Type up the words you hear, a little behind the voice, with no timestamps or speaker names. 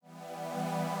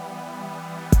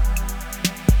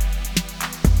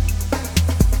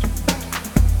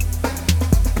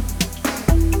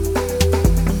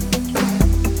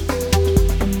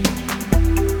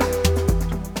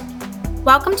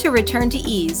Welcome to Return to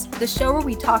Ease, the show where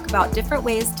we talk about different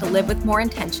ways to live with more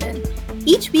intention.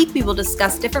 Each week, we will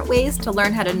discuss different ways to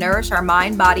learn how to nourish our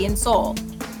mind, body, and soul.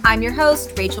 I'm your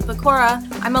host, Rachel Pecora.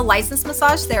 I'm a licensed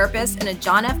massage therapist and a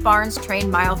John F. Barnes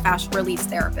trained myofascial release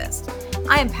therapist.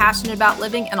 I am passionate about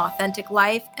living an authentic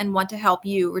life and want to help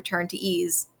you return to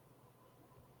ease.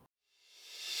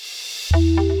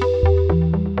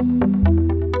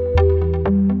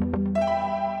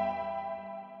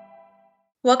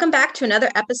 Welcome back to another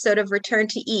episode of Return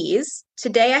to Ease.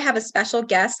 Today I have a special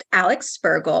guest, Alex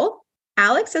Spergel.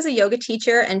 Alex is a yoga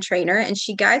teacher and trainer, and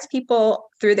she guides people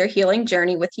through their healing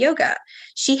journey with yoga.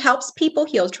 She helps people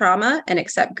heal trauma and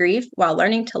accept grief while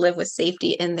learning to live with safety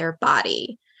in their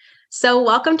body. So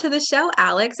welcome to the show,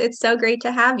 Alex. It's so great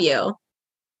to have you.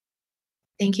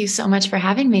 Thank you so much for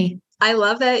having me. I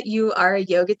love that you are a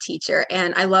yoga teacher,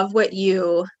 and I love what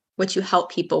you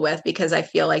help people with, because I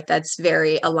feel like that's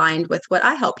very aligned with what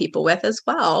I help people with as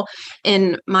well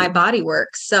in my body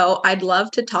work. So I'd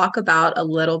love to talk about a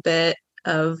little bit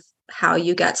of how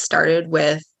you got started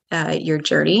with your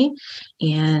journey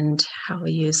and how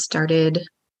you started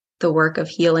the work of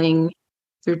healing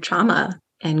through trauma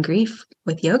and grief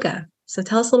with yoga. So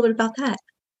tell us a little bit about that.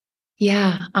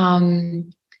 Yeah.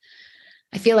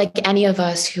 I feel like any of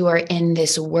us who are in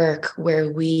this work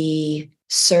where we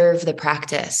serve the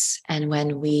practice and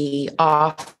when we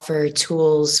offer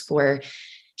tools for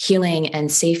healing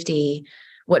and safety,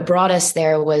 what brought us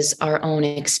there was our own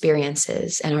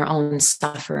experiences and our own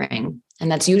suffering.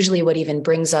 And that's usually what even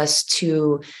brings us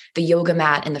to the yoga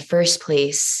mat in the first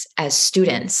place as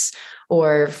students,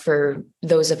 or for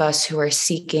those of us who are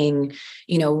seeking,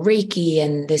 Reiki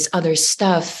and this other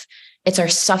stuff. It's our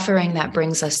suffering that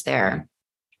brings us there.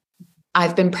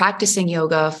 I've been practicing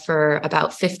yoga for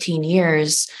about 15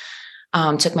 years.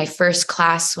 Took my first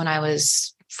class when I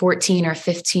was 14 or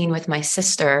 15 with my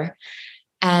sister.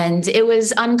 And it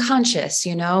was unconscious,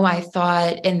 I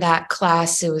thought in that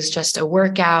class, it was just a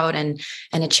workout and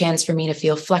a chance for me to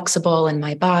feel flexible in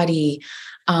my body.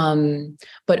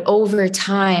 But over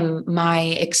time, my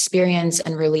experience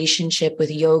and relationship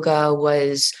with yoga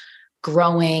was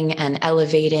growing and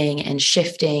elevating and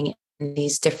shifting in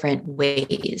these different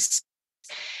ways.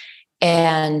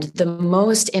 And the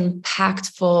most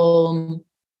impactful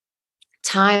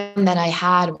time that I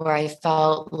had where I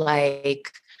felt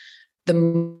like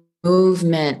the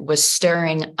movement was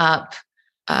stirring up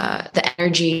the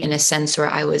energy in a sense where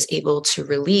I was able to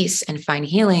release and find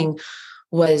healing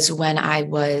was when I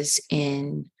was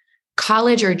in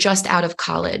college or just out of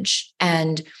college.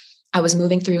 And I was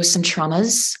moving through some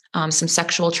traumas, some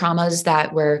sexual traumas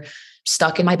that were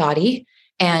stuck in my body.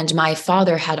 And my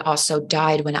father had also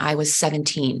died when I was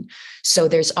 17. So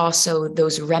there's also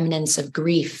those remnants of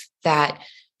grief that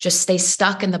just stay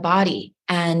stuck in the body.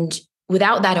 And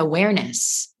without that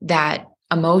awareness that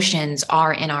emotions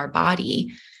are in our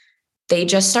body, they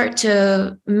just start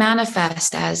to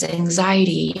manifest as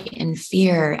anxiety and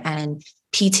fear and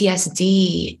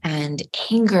PTSD and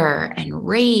anger and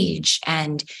rage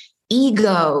and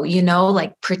ego,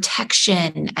 like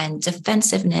protection and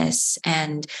defensiveness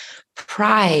and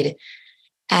pride.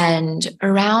 And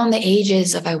around the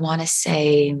ages of, I want to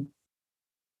say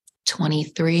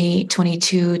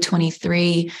 22,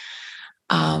 23,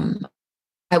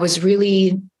 I was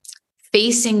really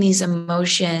facing these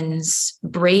emotions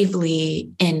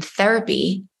bravely in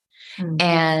therapy.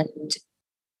 And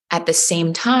at the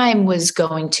same time was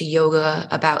going to yoga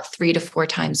about 3 to 4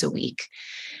 times a week.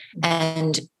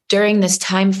 And during this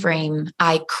time frame,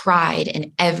 I cried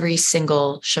in every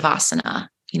single shavasana,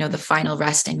 the final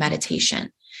resting meditation.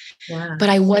 Yeah. But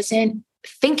I wasn't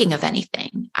thinking of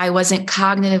anything. I wasn't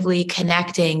cognitively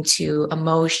connecting to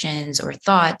emotions or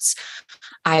thoughts.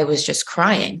 I was just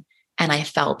crying, and I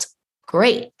felt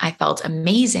great. I felt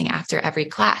amazing after every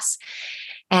class.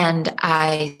 And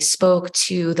I spoke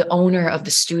to the owner of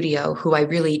the studio, who I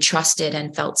really trusted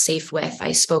and felt safe with.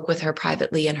 I spoke with her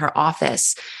privately in her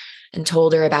office and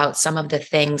told her about some of the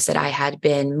things that I had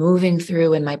been moving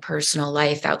through in my personal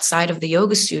life outside of the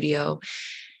yoga studio.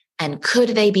 And could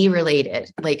they be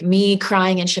related? Like me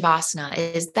crying in Shavasana,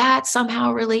 is that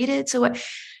somehow related to what?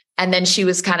 And then she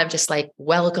was kind of just like,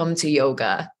 welcome to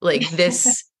yoga. Like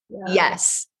this, yeah.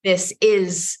 Yes, this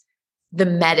is the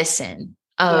medicine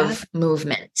of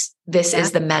movement. This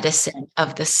is the medicine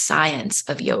of the science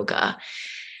of yoga.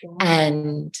 Yeah.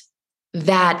 And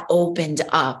that opened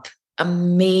up a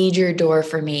major door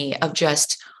for me of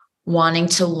just wanting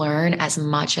to learn as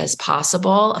much as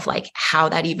possible of like how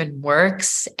that even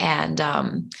works. And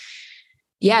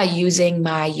using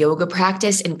my yoga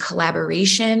practice in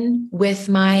collaboration with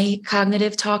my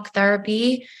cognitive talk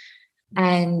therapy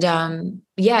And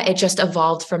yeah, it just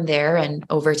evolved from there. And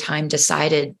over time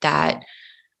decided that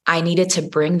I needed to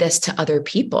bring this to other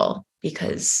people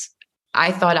because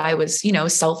I thought I was,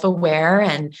 self-aware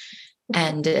and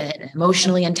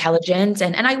emotionally intelligent.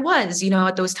 And I was,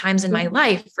 at those times in my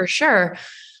life for sure.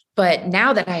 But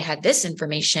now that I had this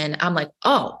information, I'm like,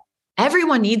 oh,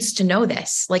 everyone needs to know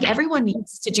this. Like everyone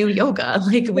needs to do yoga.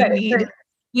 Like Right. we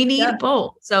Yeah. need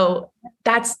both. So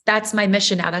that's my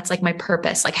mission now. That's like my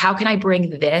purpose. Like, how can I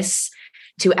bring this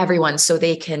to everyone so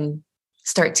they can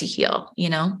start to heal?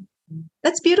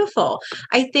 That's beautiful.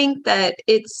 I think that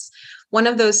it's one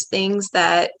of those things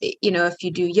that, if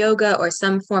you do yoga or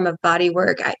some form of body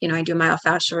work, I do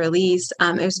myofascial release.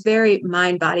 There's very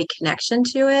mind body connection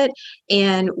to it.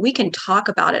 And we can talk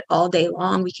about it all day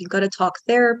long. We can go to talk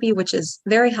therapy, which is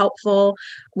very helpful.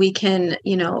 We can,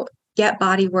 get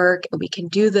body work. We can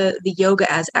do the yoga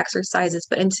as exercises,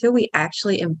 but until we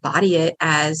actually embody it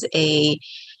as a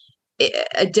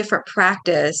different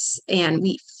practice and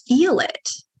we feel it,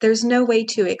 there's no way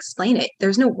to explain it.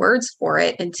 There's no words for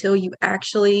it until you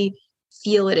actually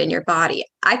feel it in your body.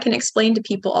 I can explain to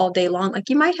people all day long, like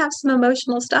you might have some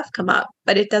emotional stuff come up,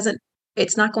 but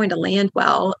it's not going to land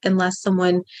well unless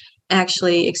someone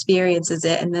actually experiences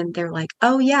it. And then they're like,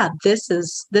 oh yeah, this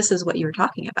is what you were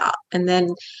talking about. And then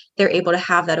they're able to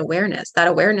have that awareness. That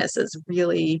awareness is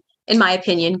really, in my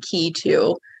opinion, key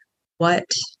to what,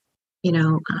 you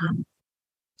know, um,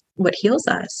 what heals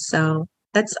us. So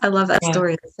I love that Yeah.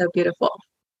 story. It's so beautiful.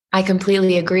 I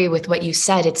completely agree with what you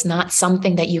said. It's not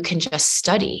something that you can just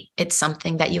study. It's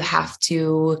something that you have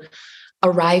to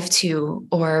arrive to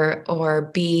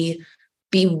or be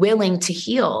willing to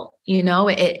heal.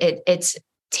 It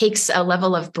takes a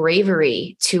level of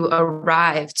bravery to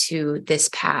arrive to this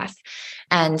path.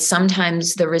 And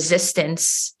sometimes the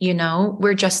resistance, we're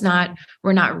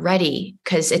not ready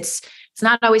because it's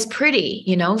not always pretty,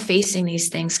 facing these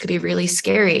things could be really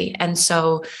scary. And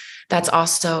so that's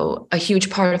also a huge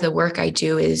part of the work I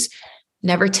do is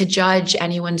never to judge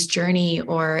anyone's journey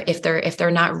or if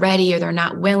they're not ready or they're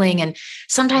not willing. And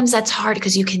sometimes that's hard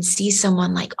because you can see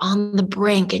someone like on the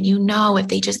brink and if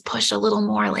they just push a little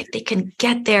more, like they can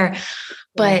get there.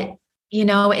 But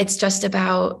it's just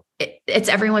about it's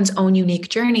everyone's own unique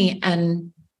journey.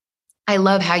 And I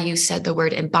love how you said the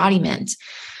word embodiment.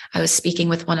 I was speaking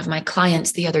with one of my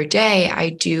clients the other day.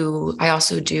 I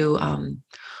also do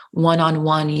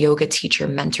one-on-one yoga teacher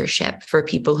mentorship for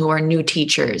people who are new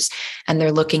teachers and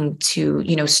they're looking to,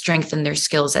 strengthen their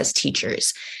skills as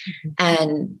teachers. Mm-hmm.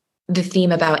 And the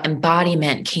theme about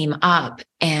embodiment came up.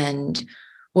 And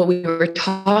what we were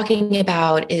talking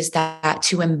about is that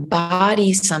to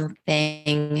embody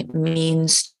something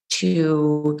means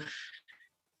to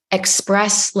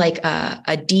express like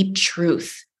a deep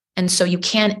truth. And so you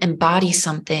can't embody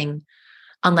something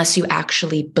unless you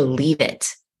actually believe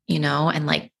it, and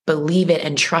like believe it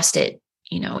and trust it,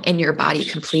 in your body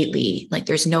completely. Like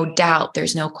there's no doubt,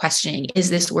 there's no questioning. Is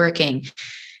this working?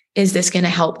 Is this going to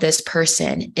help this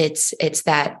person? It's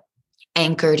that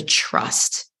anchored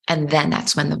trust. And then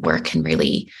that's when the work can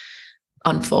really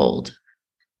unfold.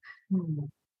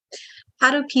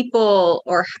 How do people,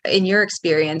 or in your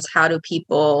experience, how do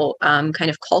people kind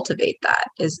of cultivate that?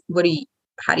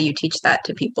 How do you teach that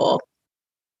to people?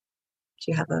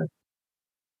 Do you have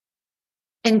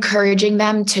encouraging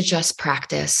them to just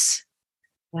practice?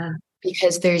 Yeah.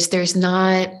 Because there's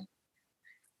not,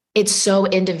 it's so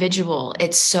individual.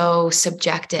 It's so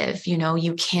subjective.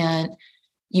 You can't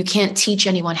teach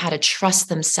anyone how to trust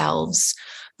themselves,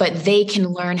 but they can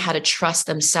learn how to trust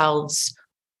themselves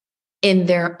in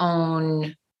their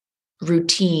own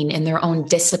routine, in their own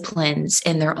disciplines,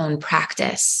 in their own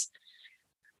practice.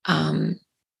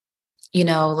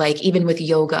 Like even with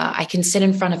yoga, I can sit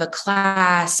in front of a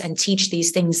class and teach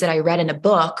these things that I read in a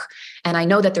book. And I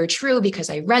know that they're true because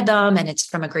I read them and it's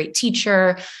from a great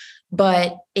teacher,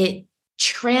 but it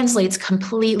translates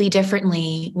completely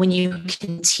differently when you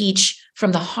can teach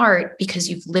from the heart because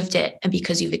you've lived it and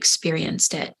because you've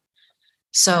experienced it.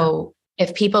 So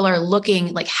if people are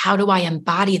looking like, how do I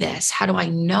embody this? How do I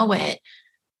know it?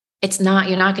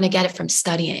 You're not going to get it from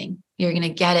studying. You're going to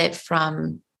get it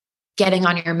from getting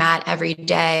on your mat every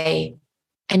day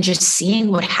and just seeing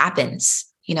what happens,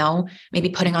 maybe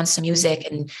putting on some music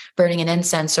and burning an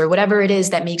incense or whatever it is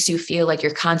that makes you feel like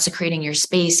you're consecrating your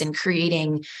space and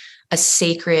creating a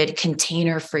sacred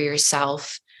container for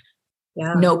yourself.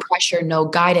 Yeah. No pressure, no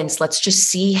guidance. Let's just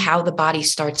see how the body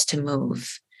starts to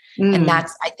move. And I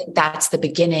think that's the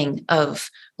beginning of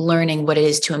learning what it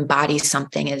is to embody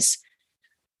something is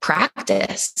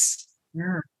practice.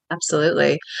 Yeah,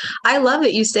 absolutely. I love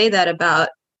that you say that about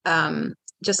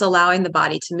just allowing the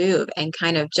body to move and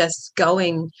kind of just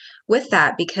going with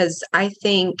that. Because I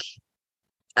think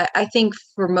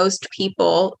for most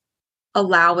people,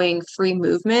 allowing free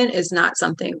movement is not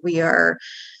something we are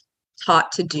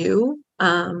taught to do.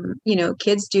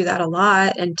 Kids do that a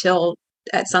lot until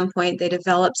at some point they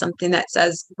develop something that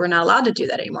says we're not allowed to do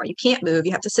that anymore. You can't move.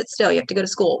 You have to sit still. You have to go to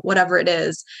school, whatever it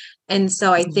is. And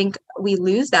so I think we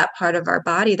lose that part of our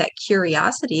body, that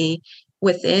curiosity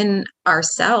within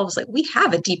ourselves. Like, we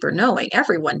have a deeper knowing.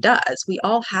 Everyone does. We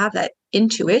all have that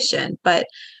intuition, but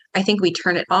I think we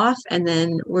turn it off, and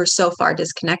then we're so far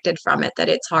disconnected from it that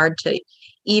it's hard to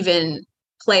even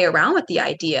play around with the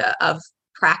idea of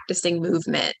practicing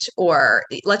movement, or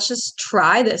let's just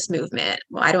try this movement.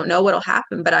 Well, I don't know what'll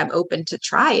happen, but I'm open to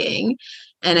trying.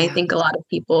 And I think a lot of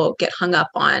people get hung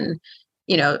up on,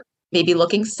 maybe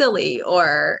looking silly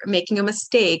or making a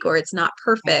mistake, or it's not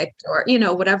perfect, or,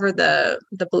 whatever the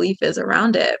belief is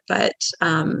around it. But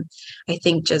I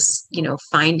think just,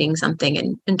 finding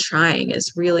something and trying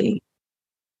is really,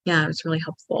 it's really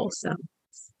helpful. So,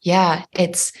 yeah,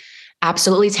 it's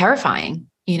absolutely terrifying,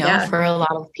 for a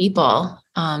lot of people,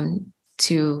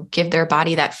 to give their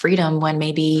body that freedom when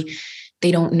maybe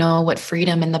they don't know what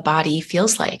freedom in the body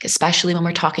feels like, especially when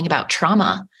we're talking about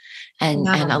trauma. And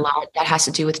a lot that has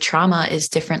to do with trauma is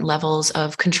different levels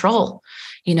of control,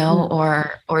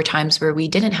 or times where we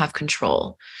didn't have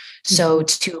control. So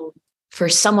for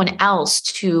someone else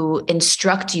to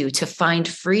instruct you to find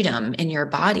freedom in your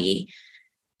body,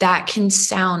 that can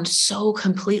sound so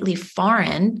completely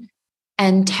foreign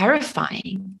and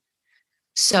terrifying.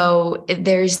 So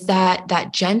there's that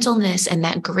gentleness and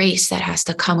that grace that has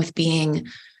to come with being,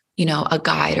 a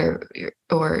guide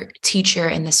or teacher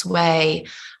in this way.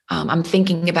 I'm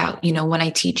thinking about, when I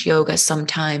teach yoga,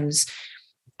 sometimes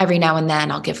every now and then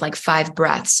I'll give like 5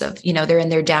 breaths of, they're in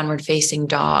their downward facing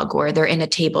dog, or they're in a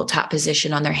tabletop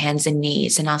position on their hands and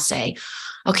knees. And I'll say,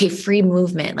 okay, free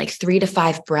movement, like 3 to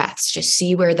 5 breaths. Just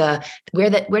see where do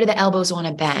the elbows want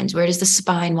to bend? Where does the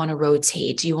spine want to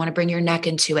rotate? Do you want to bring your neck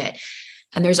into it?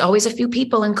 And there's always a few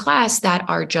people in class that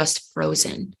are just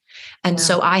frozen. And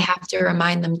so I have to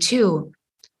remind them too,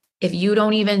 if you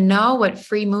don't even know what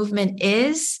free movement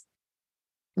is,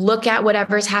 look at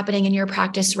whatever's happening in your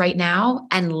practice right now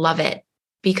and love it,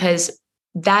 because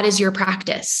that is your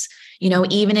practice.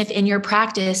 Even if in your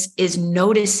practice is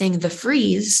noticing the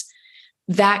freeze,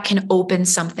 that can open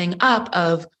something up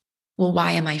of, well,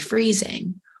 why am I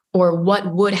freezing? Or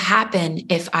what would happen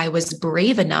if I was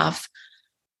brave enough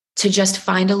to just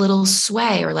find a little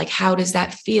sway? Or like, how does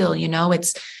that feel?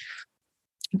 It's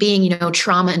being,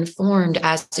 trauma informed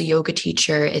as a yoga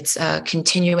teacher. It's a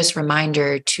continuous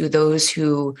reminder to those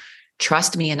who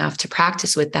trust me enough to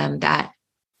practice with them that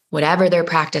whatever their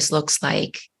practice looks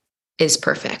like is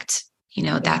perfect.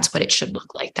 That's what it should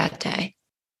look like that day.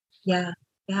 Yeah.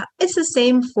 Yeah. It's the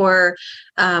same for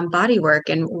body work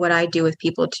and what I do with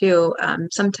people too.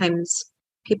 Sometimes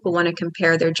people want to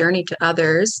compare their journey to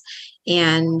others,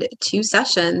 and 2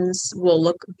 sessions will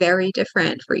look very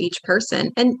different for each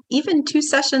person. And even 2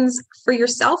 sessions for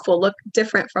yourself will look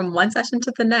different from one session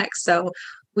to the next. So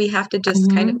we have to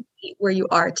just kind of meet where you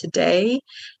are today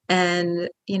and,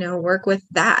 work with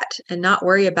that and not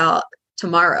worry about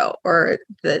tomorrow or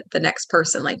the next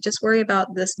person. Like, just worry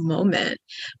about this moment.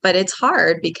 But it's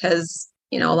hard because,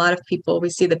 a lot of people, we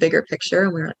see the bigger picture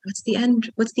and we're like, what's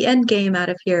the end game out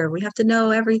of here? We have to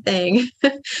know everything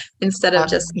instead of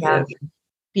just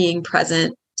being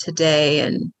present today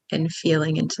and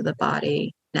feeling into the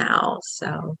body now.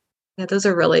 So those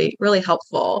are really, really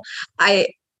helpful.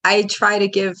 I try to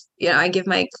give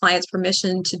my clients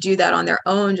permission to do that on their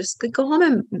own. Just go home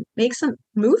and make some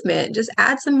movement. Just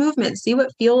add some movement. See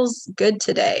what feels good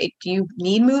today. Do you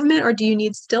need movement or do you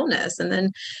need stillness? And then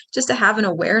just to have an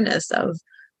awareness of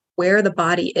where the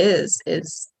body is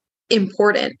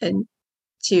important, and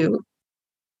to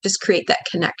just create that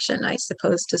connection, I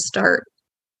suppose, to start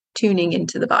tuning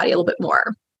into the body a little bit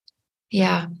more.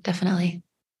 Yeah, definitely.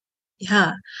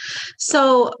 Yeah.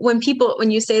 So when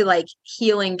you say like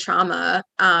healing trauma,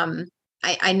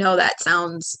 I know that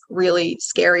sounds really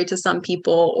scary to some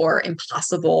people or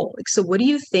impossible. Like, so what do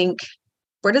you think?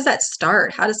 Where does that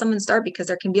start? How does someone start? Because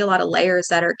there can be a lot of layers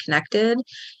that are connected.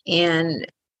 And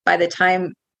by the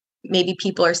time maybe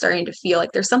people are starting to feel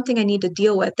like there's something I need to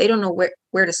deal with, they don't know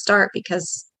where to start,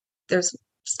 because there's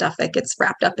stuff that gets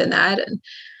wrapped up in that and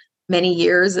many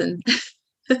years. And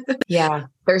yeah,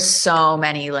 there's so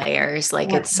many layers.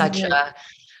 Like, it's such a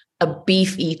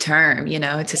beefy term,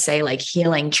 to say like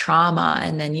healing trauma.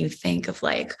 And then you think of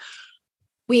like,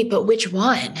 wait, but which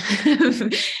one?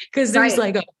 Because there's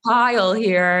like a pile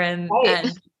here and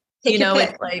Take your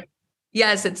pick. it's like,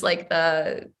 yes, it's like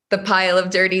the pile of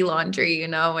dirty laundry,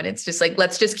 and it's just like,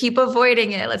 let's just keep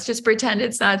avoiding it. Let's just pretend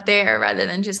it's not there rather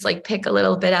than just like pick a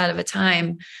little bit out of a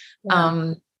time.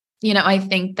 Yeah. I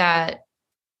think that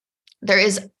there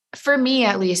is, for me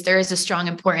at least, there is a strong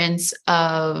importance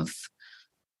of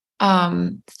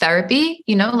therapy,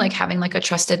 like having like a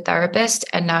trusted therapist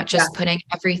and not Yeah. just putting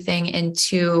everything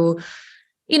into,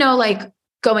 like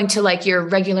going to like your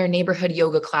regular neighborhood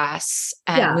yoga class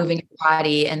and Yeah. moving your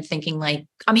body and thinking like,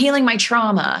 I'm healing my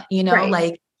trauma, Right.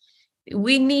 like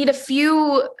we need a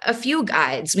few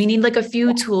guides. We need like a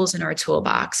few tools in our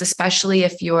toolbox, especially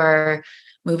if you're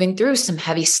moving through some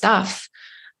heavy stuff.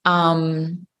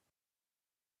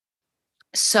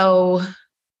 So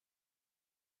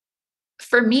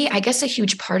for me, I guess a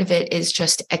huge part of it is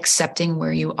just accepting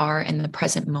where you are in the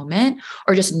present moment,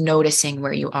 or just noticing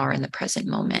where you are in the present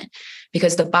moment,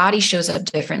 because the body shows up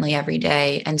differently every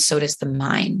day, and so does the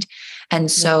mind. And Yeah.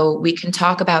 so we can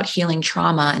talk about healing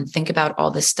trauma and think about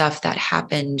all the stuff that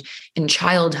happened in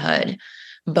childhood,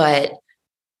 but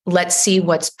let's see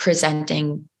what's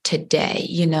presenting today.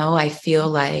 I feel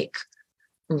like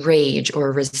rage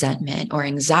or resentment or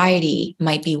anxiety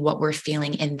might be what we're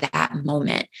feeling in that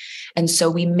moment. And so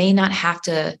we may not have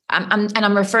to,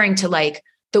 I'm referring to like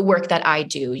the work that I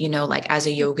do, like as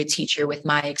a yoga teacher with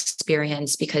my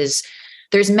experience, because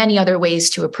there's many other ways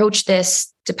to approach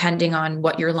this depending on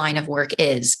what your line of work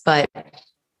is. But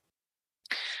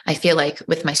I feel like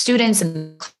with my students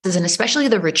and classes, and especially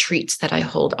the retreats that I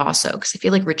hold also, because I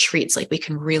feel like retreats, like we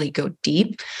can really go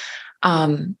deep.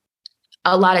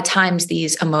 A lot of times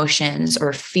these emotions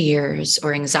or fears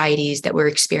or anxieties that we're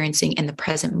experiencing in the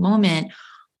present moment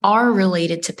are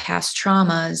related to past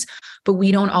traumas, but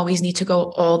we don't always need to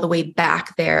go all the way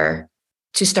back there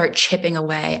to start chipping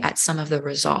away at some of the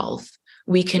resolve.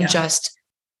 We can Yeah. just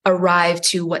arrive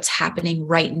to what's happening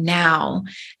right now,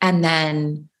 and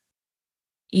then,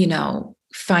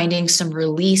 finding some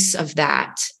release of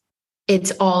that.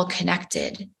 It's all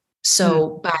connected. Mm.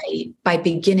 So by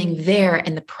beginning there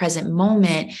in the present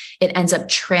moment, it ends up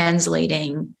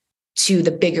translating to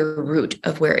the bigger root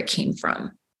of where it came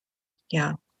from.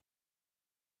 Yeah.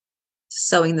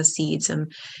 Sowing the seeds,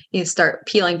 and you start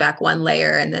peeling back one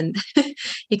layer, and then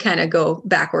you kind of go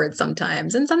backwards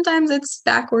sometimes, and sometimes it's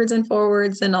backwards and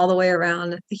forwards and all the way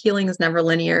around. The healing is never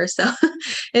linear, so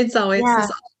it's always Yeah,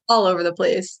 just all over the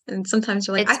place, and sometimes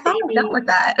you're like, I it's thought I'm done with baby.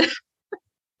 that.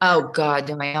 Oh God,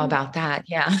 do I know about that?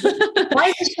 Yeah. Why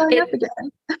is it showing up it,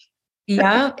 again?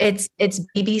 yeah, it's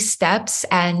baby steps.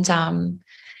 And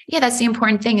yeah, that's the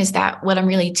important thing, is that what I'm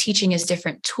really teaching is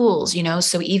different tools,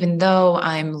 So even though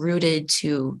I'm rooted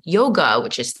to yoga,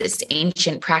 which is this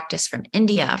ancient practice from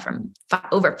India from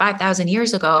over 5,000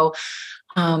 years ago,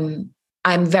 um,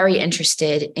 I'm very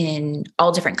interested in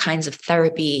all different kinds of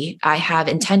therapy. I have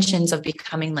intentions of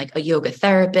becoming like a yoga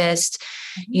therapist.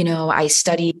 I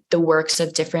studied the works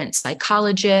of different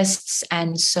psychologists.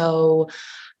 And so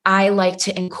I like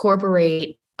to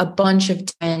incorporate a bunch of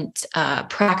different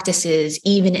practices,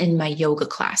 even in my yoga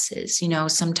classes.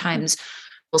 Sometimes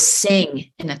we'll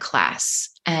sing in a class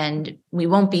and we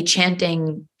won't be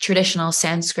chanting traditional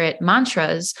Sanskrit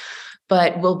mantras,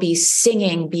 but we'll be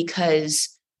singing because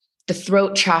the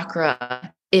throat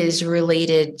chakra is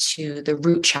related to the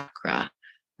root chakra,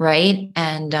 right?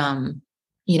 And,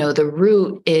 the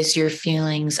root is your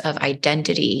feelings of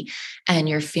identity and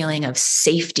your feeling of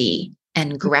safety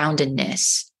and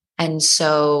groundedness. And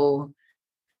so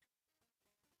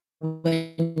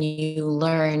when you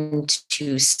learn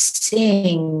to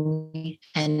sing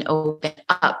and open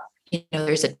up,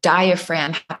 there's a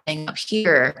diaphragm happening up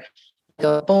here,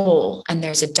 the bowl, and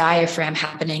there's a diaphragm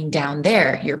happening down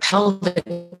there, your pelvic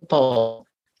bowl,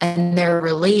 and they're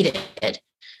related.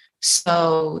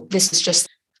 So this is just,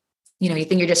 you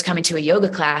think you're just coming to a yoga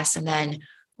class and then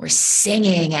we're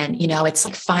singing, and, it's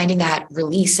like finding that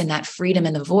release and that freedom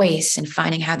in the voice and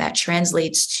finding how that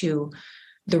translates to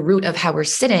the root of how we're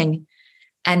sitting.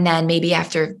 And then maybe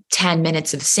after 10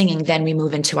 minutes of singing, then we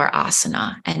move into our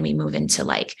asana and we move into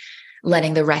like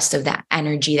letting the rest of that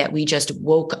energy that we just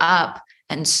woke up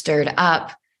and stirred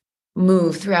up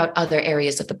move throughout other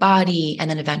areas of the body, and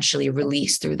then eventually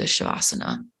release through the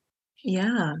shavasana.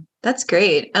 Yeah, that's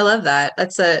great. I love that.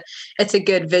 It's a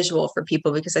good visual for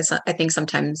people, because I think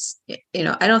sometimes,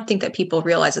 I don't think that people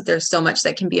realize that there's so much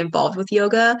that can be involved with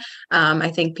yoga. I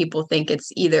think people think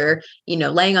it's either,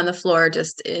 laying on the floor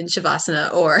just in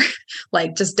shavasana, or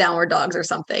like just downward dogs or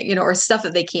something, or stuff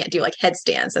that they can't do, like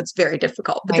headstands. That's very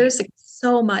difficult. But Right. there's like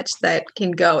so much that can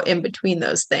go in between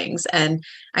those things. And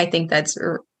I think that's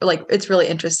like, it's really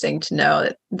interesting to know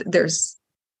that there's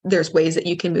there's ways that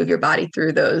you can move your body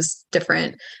through those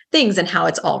different things and how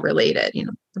it's all related.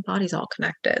 The body's all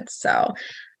connected. So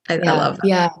I Yeah. love that.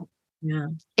 Yeah. Yeah.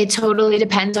 It totally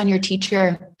depends on your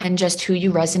teacher and just who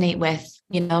you resonate with,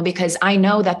 because I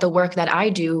know that the work that I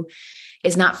do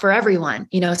is not for everyone.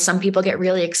 Some people get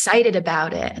really excited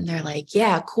about it and they're like,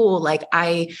 yeah, cool. Like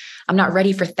I'm not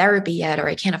ready for therapy yet, or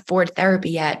I can't afford therapy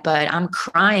yet, but I'm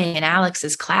crying in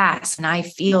Alex's class and I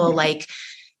feel like,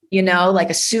 like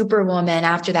a superwoman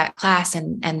after that class.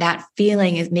 And that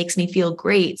feeling makes me feel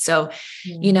great. So,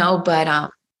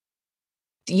 but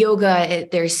yoga,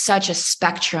 there's such a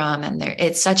spectrum and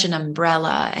it's such an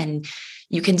umbrella, and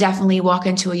you can definitely walk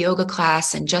into a yoga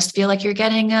class and just feel like you're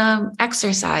getting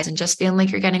exercise and just feeling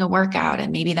like you're getting a workout.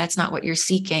 And maybe that's not what you're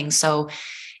seeking. So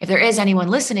if there is anyone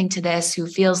listening to this who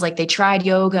feels like they tried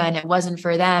yoga and it wasn't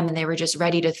for them and they were just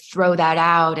ready to throw that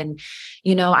out, and,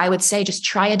 I would say just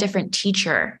try a different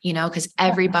teacher, because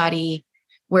everybody,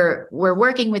 we're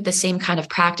working with the same kind of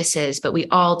practices, but we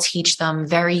all teach them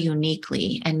very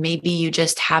uniquely. And maybe you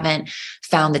just haven't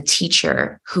found the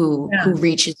teacher who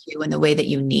reaches you in the way that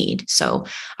you need. So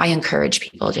I encourage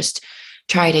people, just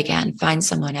try it again, find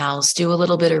someone else, do a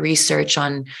little bit of research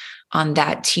on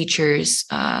that teacher's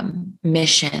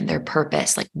mission, their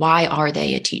purpose. Like, why are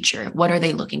they a teacher? What are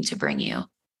they looking to bring you?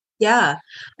 Yeah,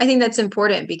 I think that's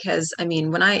important because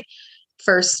when I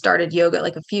first started yoga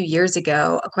like quite a few years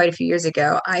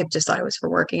ago, I just thought it was for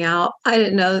working out. I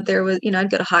didn't know that there was, I'd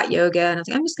go to hot yoga and I was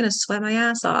like, I'm just going to sweat my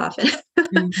ass off. And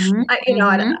Mm-hmm.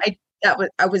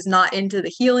 I was not into the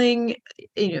healing,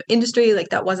 industry. Like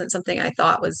that wasn't something I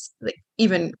thought was like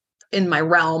even in my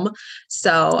realm.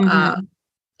 So, Mm-hmm.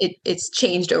 it's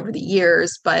changed over the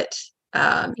years, but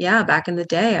back in the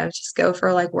day, I would just go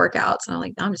for like workouts and I'm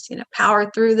like, I'm just gonna power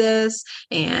through this,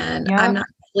 and I'm Yeah. not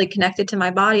really connected to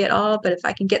my body at all, but if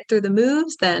I can get through the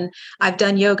moves, then I've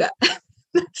done yoga.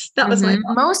 That was my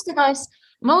Mm-hmm. Most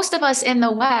of us in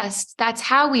the West, that's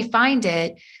how we find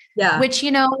it, yeah. which,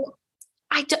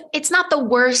 it's not the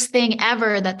worst thing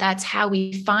ever that's how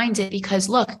we find it, because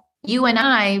look, you and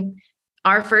I,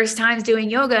 our first times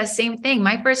doing yoga, same thing.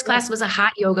 My first class was a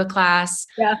hot yoga class.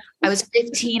 Yeah. I was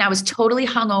 15. I was totally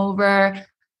hungover.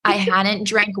 I hadn't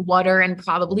drank water in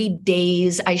probably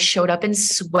days. I showed up in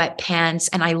sweatpants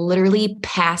and I literally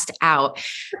passed out.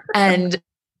 And,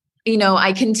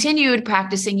 I continued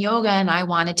practicing yoga and I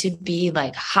wanted to be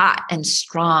like hot and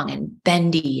strong and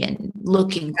bendy and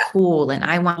looking cool. And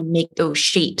I want to make those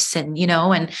shapes and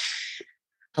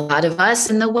a lot of us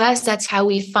in the West, that's how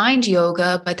we find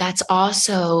yoga, but that's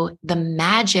also the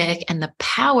magic and the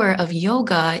power of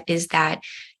yoga, is that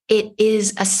it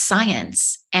is a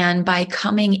science. And by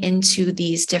coming into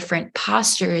these different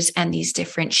postures and these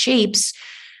different shapes,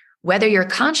 whether you're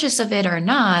conscious of it or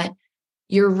not,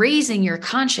 you're raising your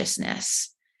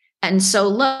consciousness. And so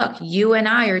look, you and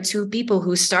I are two people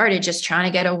who started just trying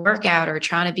to get a workout or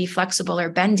trying to be flexible or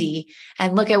bendy.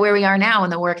 And look at where we are now in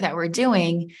the work that we're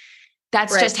doing.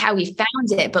 That's just how we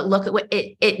found it. But look at what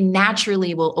it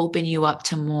naturally will open you up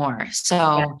to more.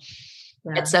 So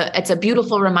it's a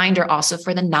beautiful reminder also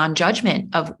for the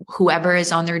non-judgment of whoever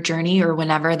is on their journey or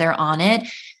whenever they're on it.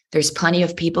 There's plenty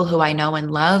of people who I know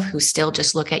and love who still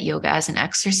just look at yoga as an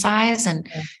exercise. And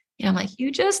I'm like,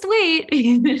 you just wait.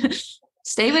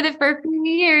 Stay with it for a few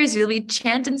years. You'll be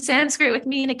chanting Sanskrit with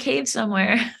me in a cave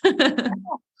somewhere.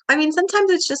 Sometimes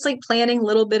it's just like planting a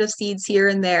little bit of seeds here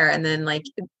and there. And then like,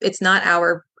 it's not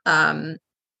our,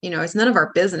 it's none of our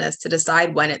business to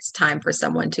decide when it's time for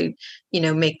someone to,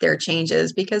 make their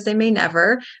changes, because they may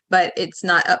never, but it's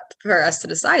not up for us to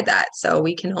decide that. So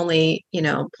we can only,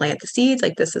 plant the seeds,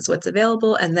 like this is what's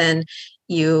available. And then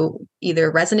you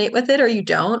either resonate with it or you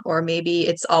don't, or maybe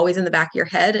it's always in the back of your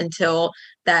head until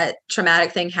that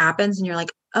traumatic thing happens and you're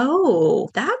like, oh,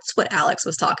 that's what Alex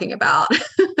was talking about.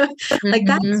 Like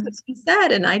that's what she said.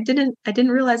 And I didn't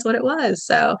realize what it was.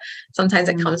 So sometimes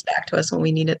it comes back to us when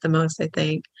we need it the most, I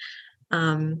think.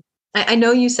 I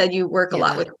know you said you work a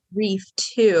lot with grief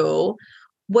too.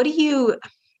 What do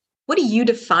you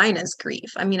define as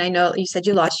grief? I know you said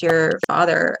you lost your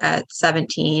father at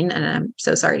 17, and I'm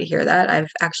so sorry to hear that.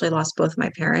 I've actually lost both my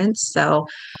parents. So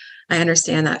I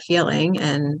understand that feeling,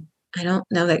 and I don't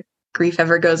know that grief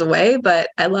ever goes away, but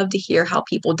I love to hear how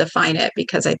people define it,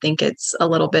 because I think it's a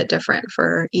little bit different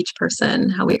for each person,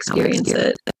 how we experience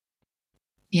it.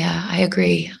 Yeah, I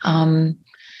agree.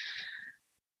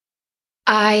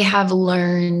 I have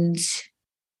learned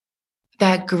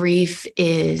that grief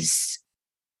is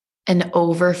an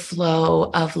overflow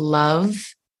of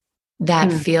love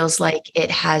that feels like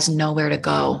it has nowhere to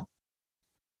go.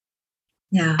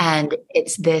 Yeah. And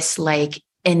it's this like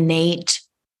innate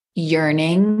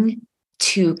yearning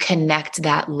to connect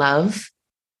that love.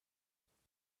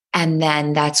 And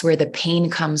then that's where the pain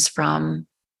comes from,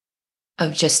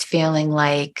 of just feeling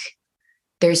like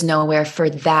there's nowhere for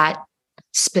that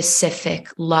specific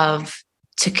love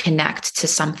to connect to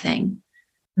something.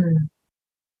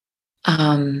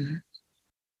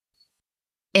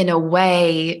 In a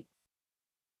way,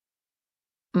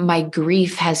 my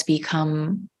grief has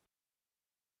become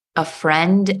a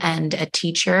friend and a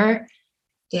teacher,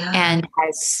 and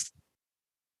has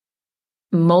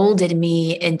molded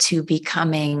me into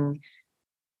becoming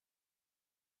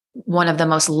one of the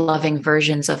most loving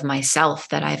versions of myself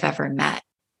that I've ever met,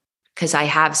 because I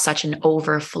have such an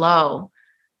overflow,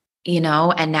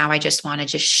 and now I just want to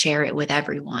just share it with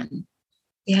everyone.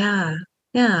 Yeah.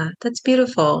 Yeah. That's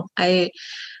beautiful. I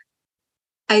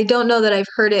don't know that I've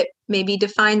heard it maybe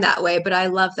defined that way, but I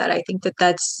love that. I think that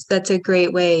that's a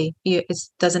great way. It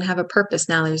doesn't have a purpose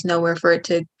now. There's nowhere for it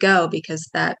to go because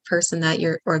that person that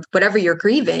or whatever you're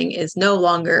grieving is no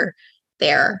longer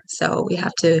there. So we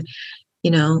have to,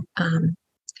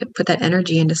 put that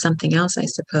energy into something else, I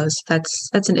suppose.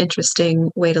 That's an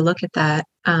interesting way to look at that.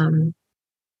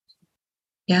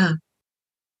 Yeah.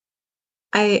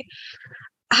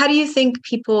 How do you think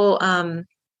people,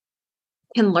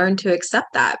 can learn to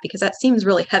accept that, because that seems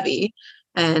really heavy,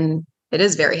 and it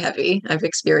is very heavy. I've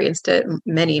experienced it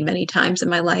many, many times in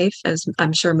my life, as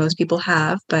I'm sure most people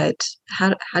have, but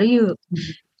how do you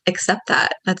accept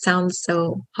that? That sounds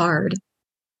so hard.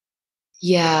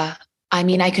 Yeah. I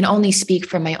mean, I can only speak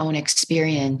from my own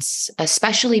experience,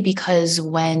 especially because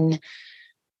when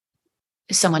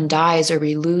someone dies or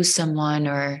we lose someone,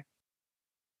 or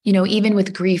even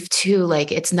with grief too,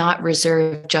 like it's not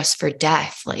reserved just for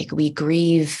death. Like we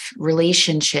grieve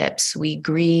relationships, we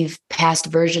grieve past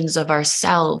versions of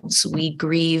ourselves, we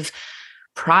grieve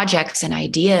projects and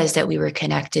ideas that we were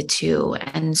connected to.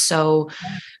 And so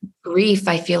grief,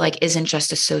 I feel like, isn't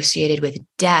just associated with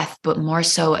death, but more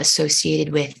so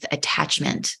associated with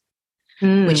attachment,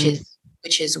 which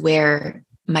is where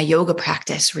my yoga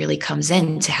practice really comes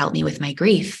in to help me with my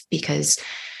grief, because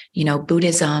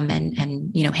Buddhism and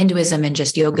Hinduism and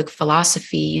just yogic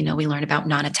philosophy, we learn about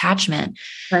non-attachment.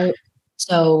 Right.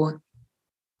 So,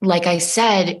 like I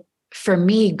said, for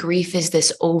me, grief is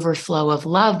this overflow of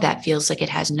love that feels like it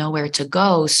has nowhere to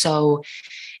go. So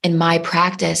in my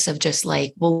practice of just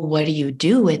like, well, what do you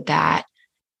do with that?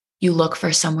 You look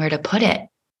for somewhere to put it.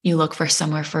 You look for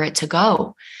somewhere for it to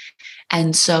go.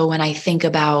 And so when I think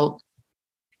about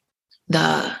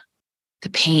the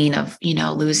pain of,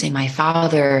 losing my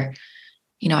father,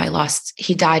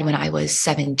 he died when I was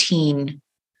 17,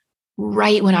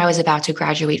 right when I was about to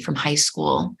graduate from high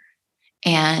school.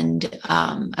 And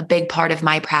a big part of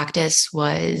my practice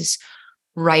was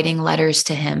writing letters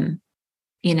to him.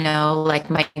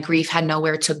 Like my grief had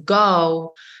nowhere to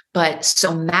go, but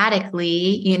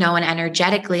somatically, and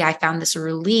energetically, I found this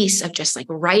release of just like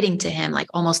writing to him like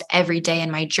almost every day in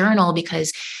my journal,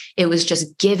 because it was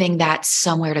just giving that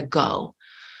somewhere to go.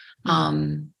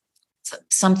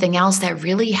 Something else that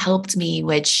really helped me,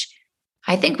 which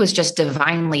I think was just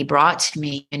divinely brought to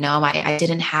me, I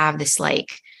didn't have this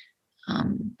like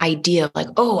idea of like,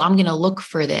 oh, I'm going to look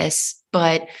for this,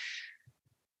 but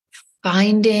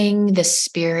finding the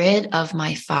spirit of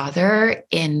my father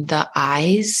in the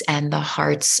eyes and the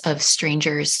hearts of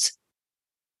strangers.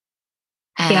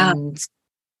 And,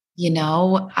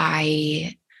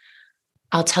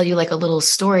 I'll tell you like a little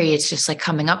story. It's just like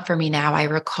coming up for me now. I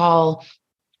recall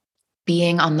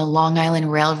being on the Long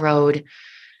Island Railroad,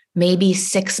 maybe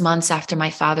 6 months after my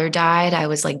father died. I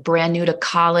was like brand new to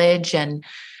college, and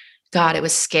God, it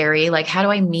was scary. Like, how do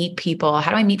I meet people?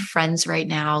 How do I meet friends right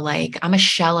now? Like, I'm a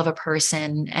shell of a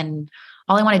person, and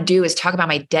all I want to do is talk about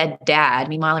my dead dad.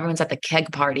 Meanwhile, everyone's at the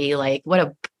keg party. Like, what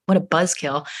a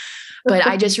buzzkill. But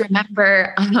I just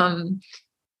remember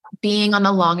being on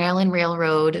the Long Island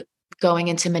Railroad, going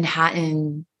into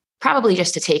Manhattan, probably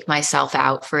just to take myself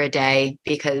out for a day,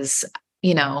 because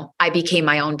I became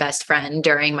my own best friend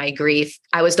during my grief.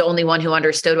 I was the only one who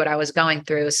understood what I was going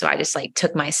through. So I just like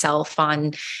took myself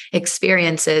on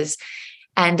experiences.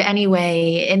 And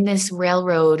anyway, in this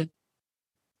railroad,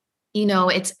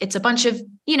 it's a bunch of,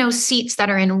 seats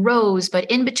that are in rows, but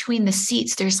in between the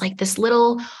seats, there's like this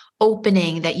little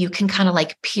opening that you can kind of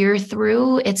like peer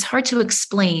through. It's hard to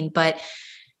explain, but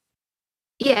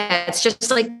yeah, it's just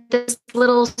like this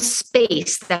little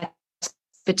space that's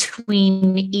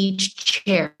between each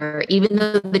chair. Even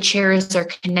though the chairs are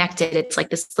connected, it's like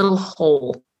this little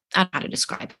hole. I don't know how to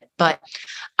describe it, but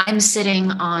I'm sitting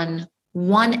on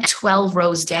 12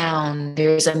 rows down.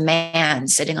 There's a man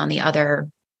sitting on the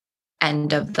other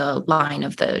end of the line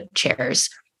of the chairs.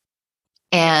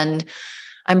 And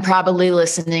I'm probably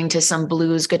listening to some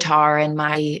blues guitar in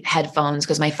my headphones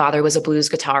because my father was a blues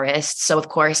guitarist. So of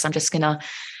course I'm just going to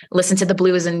listen to the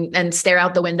blues and stare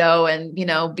out the window and,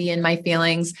 be in my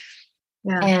feelings.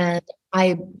 Yeah. And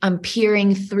I'm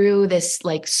peering through this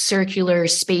like circular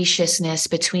spaciousness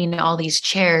between all these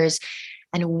chairs,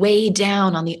 and way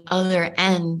down on the other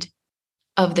end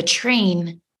of the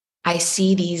train, I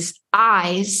see these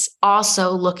eyes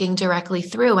also looking directly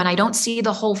through, and I don't see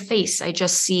the whole face. I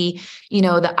just see,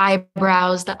 the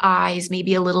eyebrows, the eyes,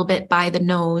 maybe a little bit by the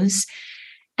nose.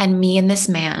 And me and this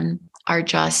man are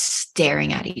just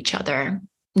staring at each other,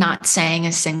 not saying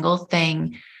a single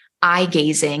thing, eye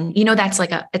gazing. That's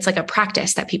it's like a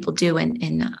practice that people do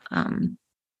in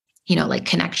like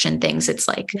connection things. It's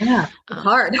like, yeah, it's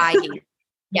hard. eye gaze.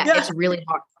 Yeah, it's really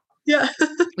hard. Yeah.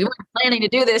 We weren't planning to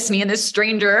do this, me and this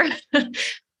stranger.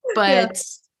 But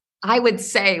I would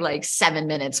say like 7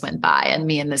 minutes went by and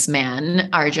me and this man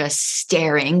are just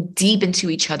staring deep into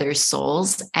each other's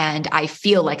souls. And I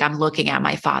feel like I'm looking at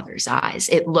my father's eyes.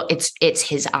 It's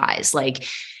his eyes. Like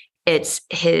it's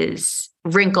his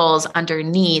wrinkles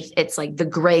underneath. It's like the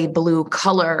gray blue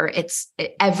color. It's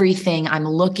everything. I'm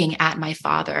looking at my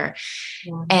father.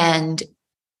 Yeah. And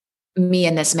me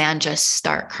and this man just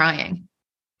start crying.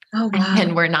 Oh, wow.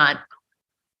 And we're not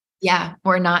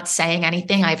saying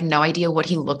anything. I have no idea what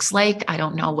he looks like. I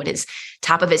don't know what his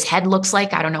top of his head looks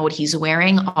like. I don't know what he's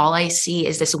wearing. All I see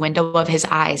is this window of his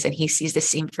eyes, and he sees the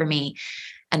same for me.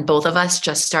 And both of us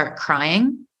just start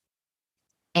crying.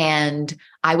 And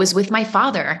I was with my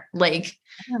father, and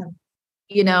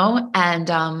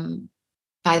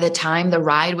by the time the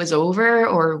ride was over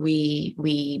or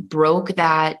we broke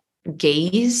that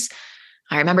gaze,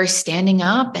 I remember standing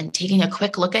up and taking a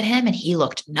quick look at him, and he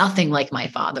looked nothing like my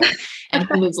father. And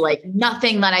he was like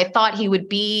nothing that I thought he would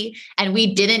be. And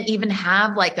we didn't even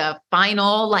have like a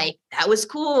final, that was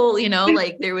cool.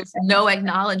 There was no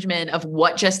acknowledgement of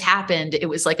what just happened. It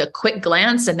was like a quick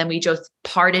glance, and then we just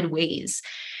parted ways.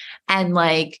 And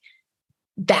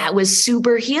that was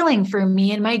super healing for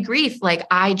me in my grief.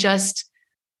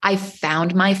 I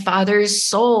found my father's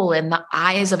soul in the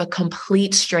eyes of a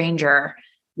complete stranger.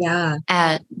 Yeah.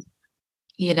 And,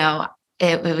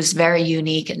 it was very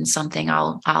unique and something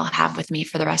I'll have with me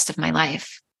for the rest of my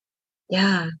life.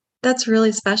 Yeah, that's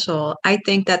really special. I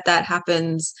think that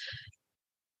happens.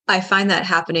 I find that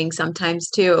happening sometimes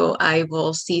too. I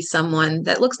will see someone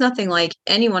that looks nothing like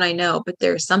anyone I know, but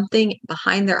there's something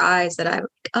behind their eyes that I'm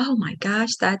like, oh my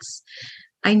gosh,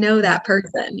 I know that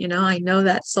person, I know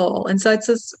that soul. And so it's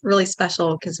just really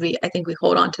special because I think we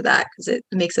hold on to that because it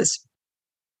makes us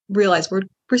realize we're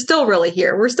still really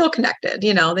here. We're still connected.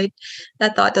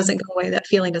 That thought doesn't go away. That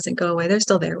feeling doesn't go away. They're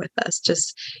still there with us,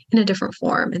 just in a different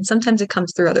form. And sometimes it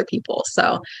comes through other people.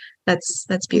 So that's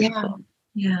beautiful.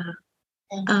 Yeah.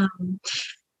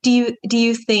 Do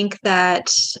you think that,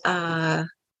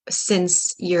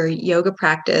 since your yoga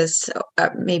practice,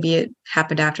 maybe it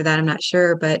happened after that, I'm not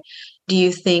sure, but do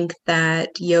you think that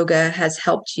yoga has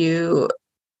helped you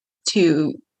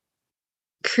to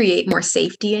create more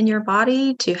safety in your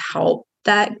body to help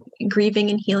that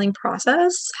grieving and healing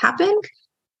process happen?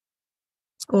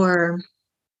 Or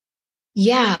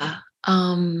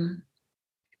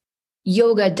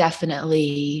yoga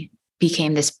definitely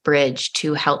became this bridge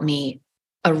to help me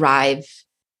arrive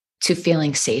to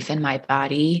feeling safe in my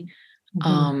body,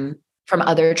 from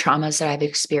other traumas that I've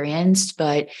experienced.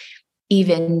 But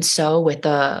even so, with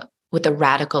the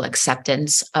radical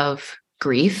acceptance of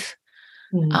grief,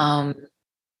 in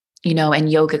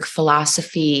yogic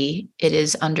philosophy, it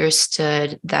is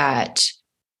understood that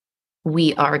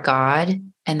we are God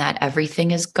and that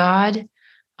everything is God.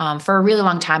 For a really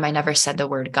long time, I never said the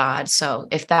word God. So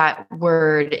if that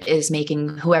word is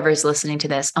making whoever's listening to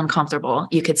this uncomfortable,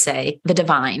 you could say the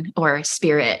divine or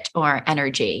spirit or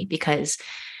energy, because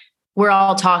we're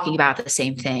all talking about the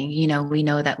same thing. We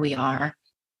know that we are.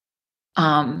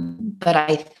 But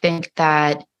I think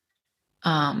that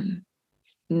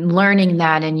learning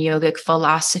that in yogic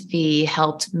philosophy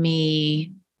helped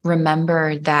me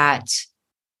remember that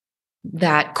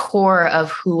core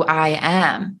of who I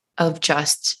am, of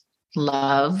just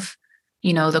love,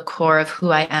 the core of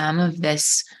who I am, of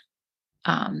this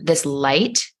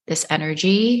light, this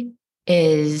energy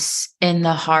is in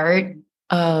the heart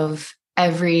of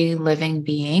every living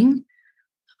being.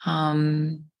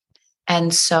 And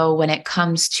so when it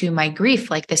comes to my grief,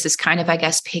 this is kind of, I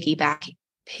guess, piggybacking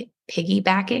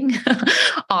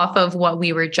off of what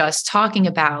we were just talking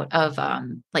about of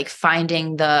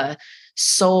finding the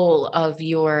soul of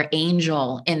your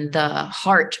angel in the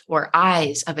heart or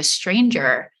eyes of a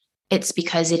stranger. It's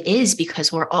because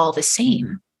we're all the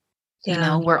same.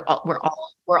 Yeah. We're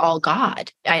all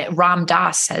God. Ram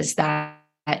Dass says that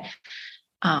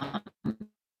um,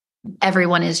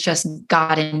 everyone is just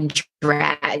God in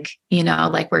drag,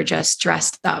 like we're just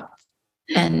dressed up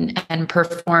and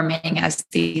performing as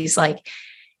these like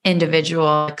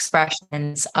individual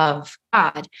expressions of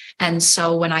God. And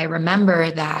so when I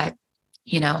remember that,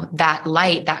 that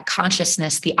light, that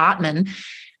consciousness, the Atman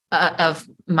of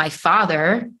my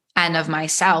father and of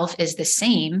myself is the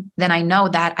same, then I know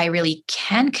that I really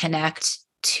can connect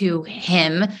to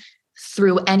him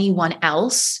through anyone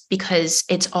else because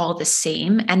it's all the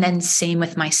same. And then same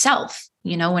with myself.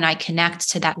 When I connect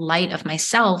to that light of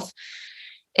myself,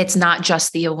 it's not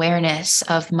just the awareness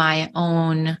of my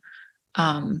own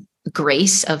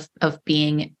grace of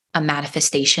being a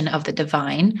manifestation of the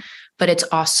divine, but it's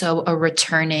also a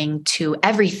returning to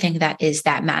everything that is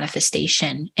that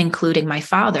manifestation, including my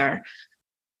father.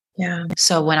 Yeah.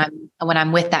 So when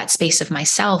I'm with that space of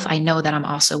myself, I know that I'm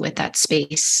also with that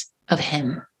space of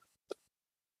him.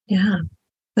 Yeah.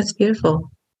 That's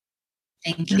beautiful.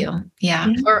 Thank you. Yeah.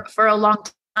 For a long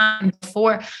time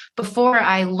before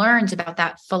I learned about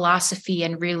that philosophy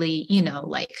and really,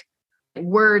 like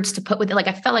words to put with it, like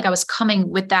I felt like I was coming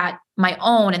with that my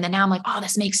own. And then now I'm like, oh,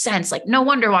 this makes sense. Like, no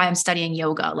wonder why I'm studying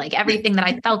yoga. Like everything that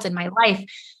I felt in my life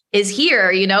is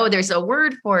here, there's a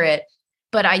word for it.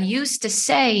 But I used to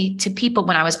say to people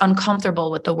when I was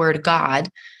uncomfortable with the word God,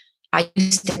 I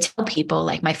used to tell people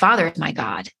like, my father is my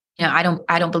God. I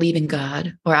don't believe in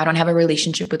God, or I don't have a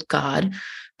relationship with God,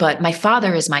 but my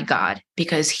father is my God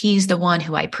because he's the one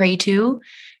who I pray to.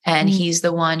 And he's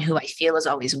the one who I feel is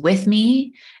always with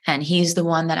me. And he's the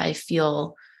one that I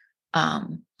feel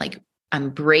like I'm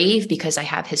brave because I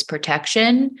have his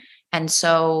protection. And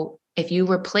so if you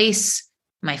replace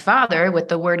my father with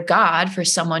the word God for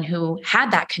someone who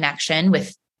had that connection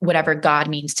with whatever God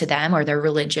means to them or their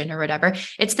religion or whatever,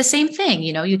 it's the same thing.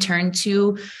 You turn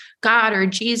to God or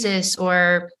Jesus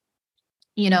or,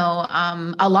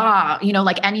 Allah,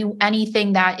 like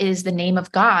anything that is the name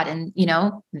of God. And,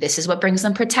 this is what brings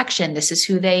them protection. This is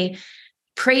who they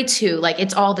pray to. Like,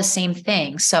 it's all the same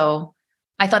thing. So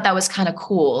I thought that was kind of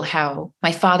cool how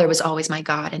my father was always my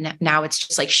God. And now it's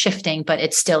just like shifting, but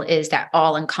it still is that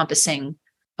all encompassing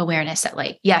awareness that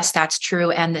like, yes, that's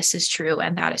true. And this is true.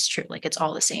 And that is true. Like, it's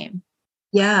all the same.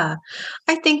 Yeah.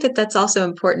 I think that that's also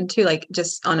important too. Like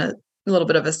just on a little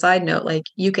bit of a side note, like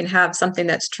you can have something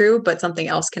that's true, but something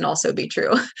else can also be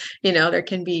true. There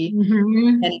can be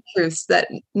many truths that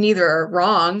neither are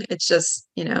wrong. It's just,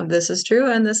 this is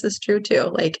true and this is true too.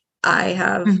 Like I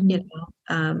have,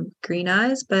 green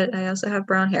eyes, but I also have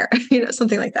brown hair,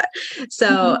 something like that.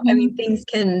 So, I mean, things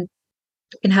can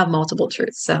have multiple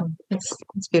truths. So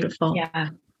it's beautiful. Yeah.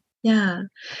 Yeah.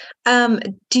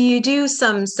 Do you do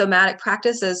some somatic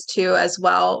practices too, as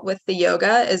well with the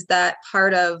yoga? Is that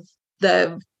part of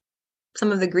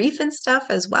some of the grief and stuff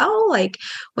as well? Like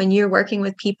when you're working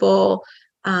with people,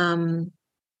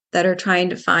 that are trying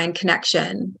to find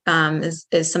connection,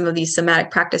 is some of these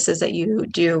somatic practices that you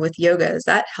do with yoga, does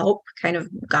that help kind of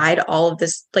guide all of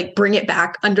this, like bring it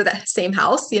back under that same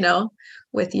house,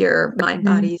 with your mind,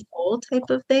 body, soul type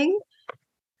of thing?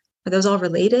 Are those all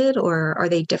related or are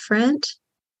they different?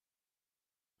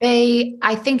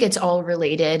 I think it's all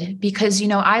related because,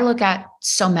 I look at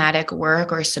somatic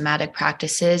work or somatic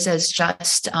practices as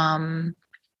just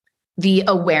the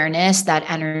awareness that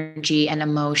energy and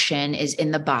emotion is in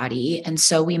the body. And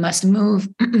so we must move,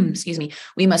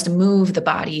 we must move the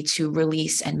body to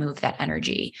release and move that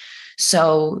energy.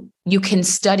 So you can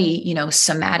study,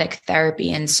 somatic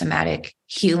therapy and somatic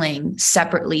healing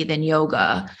separately than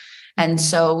yoga. And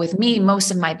so with me,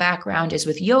 most of my background is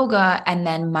with yoga and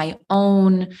then my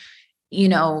own,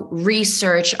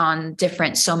 research on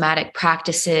different somatic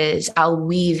practices. I'll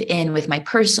weave in with my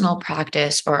personal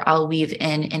practice or I'll weave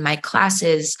in my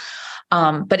classes.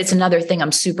 But it's another thing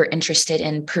I'm super interested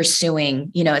in pursuing.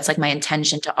 It's like my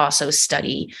intention to also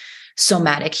study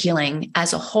somatic healing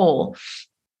as a whole.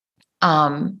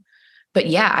 But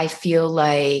yeah, I feel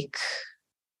like,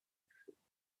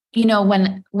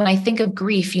 when I think of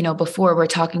grief, before we're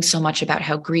talking so much about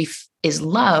how grief is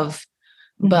love,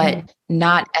 but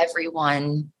not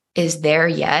everyone is there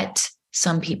yet.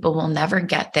 Some people will never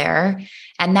get there.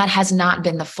 And that has not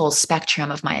been the full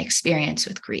spectrum of my experience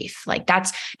with grief. Like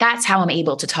that's how I'm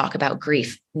able to talk about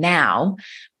grief now,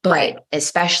 but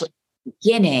especially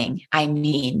beginning, I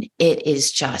mean, it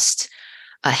is just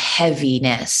a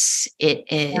heaviness. It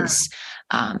is,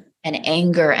 an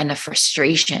anger and a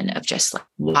frustration of just like,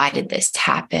 why did this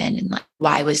happen? And like,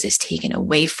 why was this taken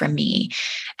away from me?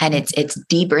 And it's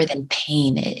deeper than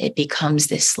pain. It becomes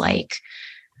this like,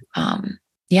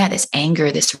 yeah, this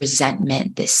anger, this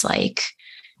resentment, this like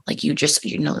you just,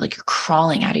 like you're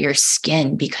crawling out of your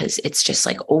skin because it's just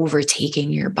like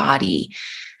overtaking your body.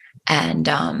 And,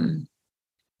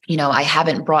 I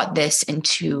haven't brought this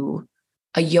into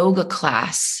a yoga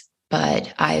class,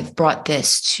 but I've brought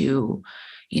this to,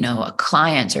 a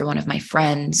client or one of my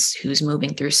friends who's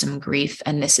moving through some grief.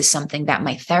 And this is something that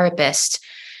my therapist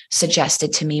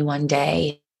suggested to me one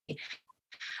day.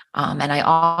 And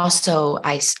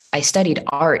I studied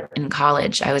art in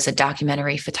college. I was a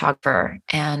documentary photographer,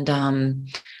 and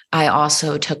I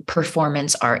also took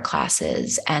performance art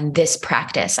classes. And this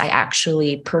practice, I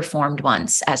actually performed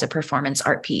once as a performance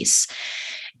art piece.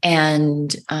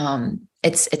 And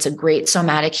it's a great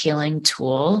somatic healing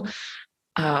tool.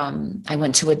 I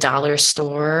went to a dollar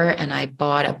store and I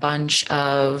bought a bunch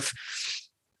of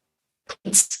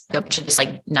plates, just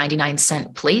like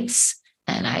 99-cent plates.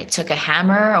 And I took a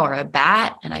hammer or a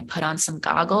bat and I put on some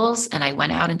goggles and I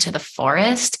went out into the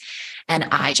forest and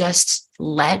I just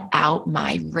let out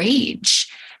my rage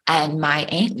and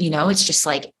it's just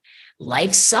like,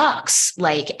 life sucks.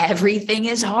 Like everything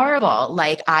is horrible.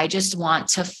 Like I just want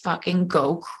to fucking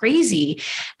go crazy.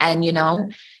 And,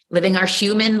 living our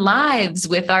human lives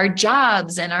with our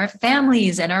jobs and our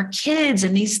families and our kids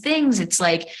and these things. It's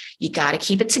like, you got to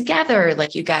keep it together.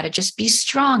 Like you got to just be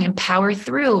strong and power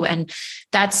through. And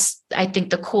that's, I think,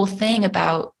 the cool thing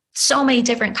about so many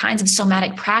different kinds of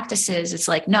somatic practices. It's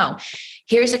like, no,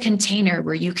 here's a container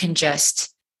where you can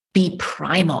just be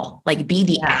primal, like be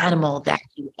the animal that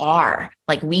you are.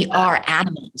 Like we are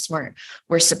animals.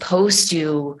 We're supposed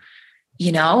to,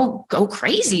 go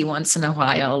crazy once in a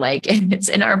while, like it's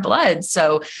in our blood.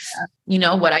 So,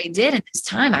 what I did at this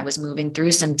time, I was moving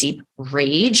through some deep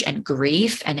rage and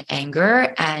grief and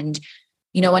anger. And,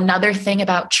 another thing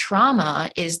about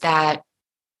trauma is that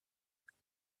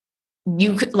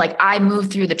I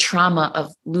moved through the trauma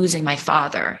of losing my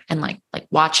father and like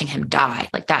watching him die.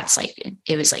 Like that's like,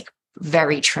 it was like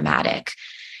very traumatic.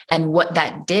 And what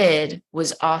that did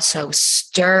was also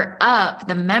stir up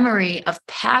the memory of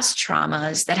past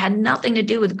traumas that had nothing to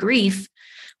do with grief.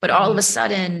 But all of a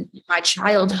sudden, my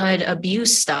childhood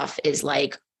abuse stuff is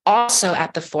like also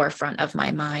at the forefront of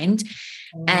my mind.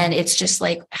 And it's just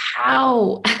like,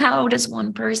 how does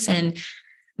one person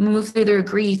move through their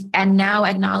grief and now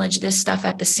acknowledge this stuff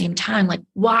at the same time? Like,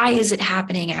 why is it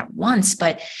happening at once?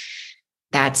 But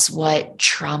that's what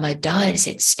trauma does.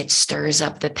 It stirs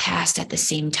up the past at the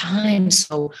same time.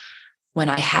 So when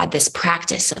I had this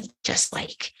practice of just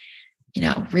like,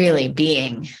 really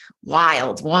being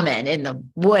wild woman in the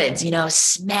woods,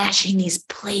 smashing these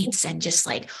plates and just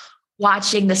like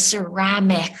watching the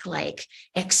ceramic like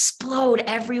explode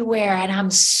everywhere. And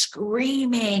I'm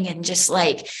screaming and just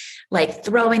like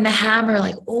throwing the hammer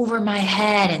like over my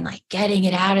head and like getting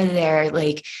it out of there.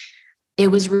 Like, it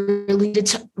was related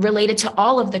to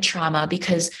all of the trauma,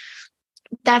 because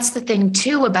that's the thing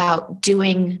too about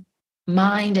doing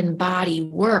mind and body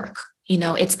work.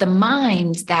 It's the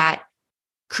mind that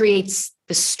creates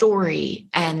the story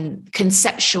and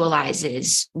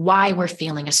conceptualizes why we're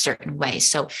feeling a certain way.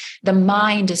 So the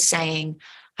mind is saying,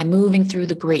 I'm moving through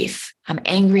the grief. I'm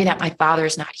angry that my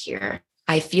father's not here.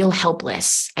 I feel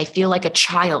helpless. I feel like a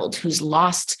child who's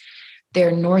lost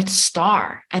their North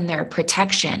Star and their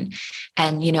protection.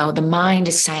 And, the mind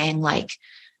is saying like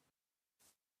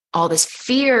all this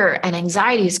fear and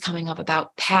anxiety is coming up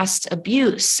about past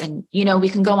abuse. And, we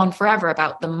can go on forever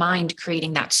about the mind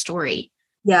creating that story.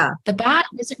 Yeah. The body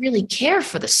doesn't really care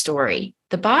for the story.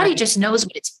 The body just knows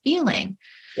what it's feeling.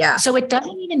 Yeah. So it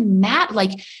doesn't even matter.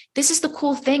 Like, this is the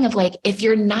cool thing of like, if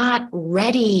you're not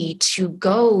ready to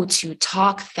go to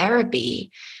talk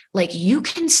therapy, like you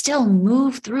can still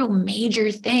move through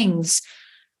major things,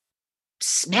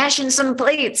 smashing some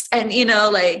plates and,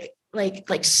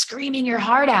 like screaming your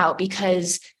heart out,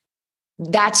 because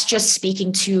that's just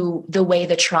speaking to the way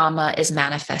the trauma is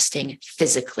manifesting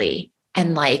physically.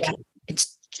 And like,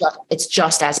 it's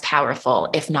just as powerful,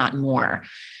 if not more.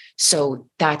 So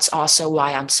that's also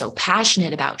why I'm so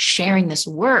passionate about sharing this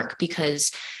work,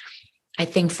 because I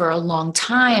think for a long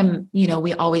time,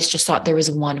 we always just thought there was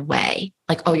one way.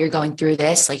 Like, oh, you're going through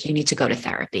this, like you need to go to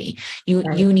therapy. You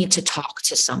need to talk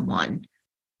to someone.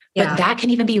 Yeah. But that can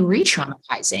even be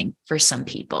re-traumatizing for some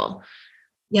people.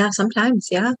 Yeah, sometimes.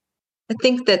 Yeah. I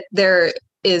think that there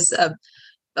is a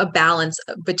balance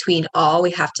between all.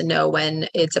 We have to know when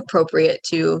it's appropriate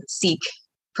to seek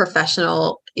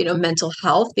professional, mental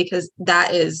health, because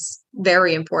that is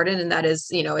very important and that is,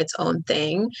 its own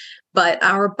thing. But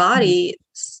our body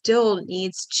still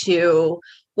needs to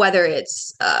whether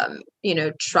it's,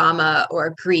 trauma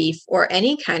or grief or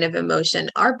any kind of emotion,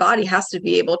 our body has to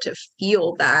be able to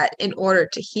feel that in order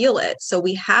to heal it. So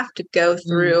we have to go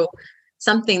through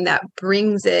something that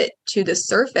brings it to the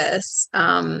surface.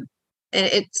 And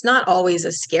it's not always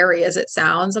as scary as it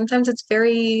sounds. Sometimes it's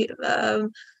very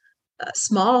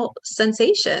small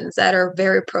sensations that are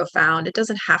very profound. It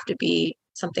doesn't have to be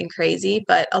something crazy,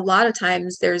 but a lot of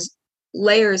times there's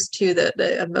layers to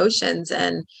the emotions,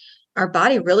 and our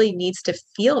body really needs to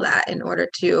feel that in order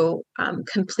to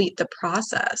complete the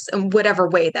process in whatever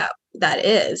way that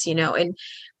is, and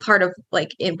part of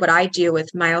like in what I do with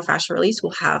myofascial release,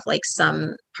 we'll have like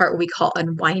some part we call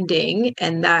unwinding,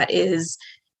 and that is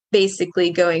basically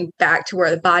going back to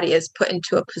where the body is put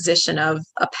into a position of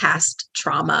a past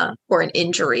trauma or an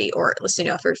injury, or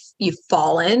if you've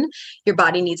fallen, your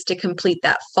body needs to complete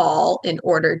that fall in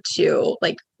order to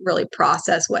like really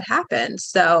process what happened.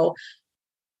 So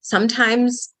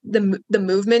sometimes the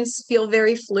movements feel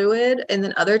very fluid, and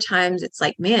then other times it's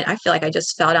like, man, I feel like I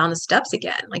just fell down the steps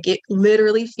again. Like it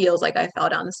literally feels like I fell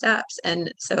down the steps.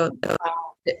 And so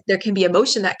there can be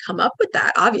emotion that come up with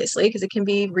that, obviously, because it can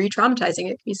be re-traumatizing,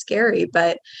 it can be scary,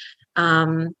 but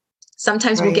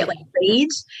sometimes we'll get like rage,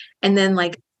 and then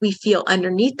like we feel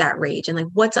underneath that rage, and like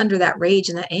what's under that rage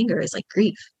and that anger is like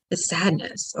grief, it's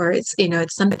sadness, or it's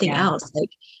something else.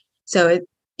 Like, so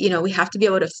we have to be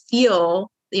able to feel,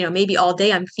 maybe all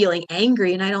day I'm feeling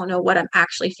angry and I don't know what I'm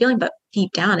actually feeling, but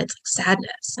deep down it's like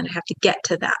sadness, and I have to get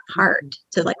to that part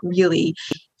to like really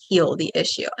heal the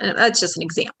issue. And that's just an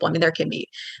example. I mean, there can be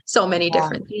so many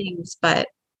different things, but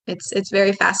it's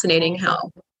very fascinating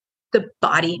how the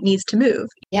body needs to move.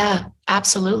 Yeah,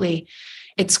 absolutely.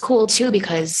 It's cool too,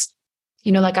 because,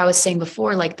 like I was saying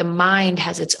before, like the mind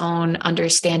has its own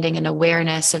understanding and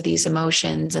awareness of these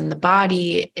emotions, and the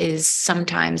body is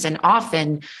sometimes and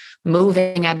often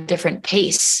moving at a different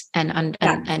pace and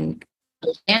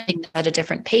understanding at a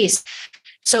different pace.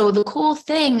 So the cool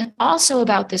thing also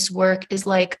about this work is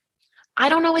like, I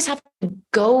don't always have to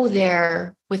go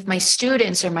there with my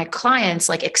students or my clients,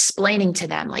 like explaining to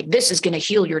them, like, this is going to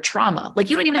heal your trauma. Like,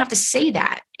 you don't even have to say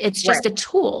that. It's just a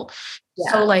tool.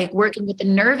 Yeah. So like working with the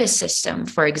nervous system,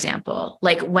 for example,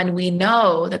 like when we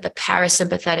know that the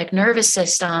parasympathetic nervous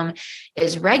system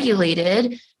is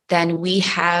regulated, then we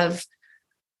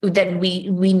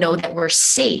know that we're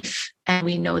safe, and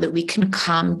we know that we can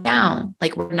calm down,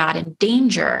 like we're not in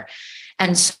danger.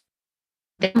 And so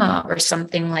or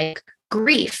something like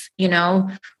grief,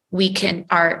 we can,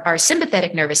 our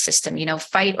sympathetic nervous system,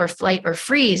 fight or flight or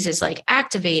freeze is like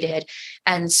activated.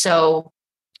 And so,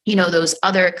 those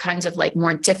other kinds of like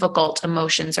more difficult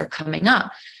emotions are coming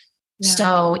up. Yeah.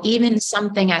 So even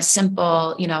something as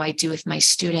simple, I do with my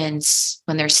students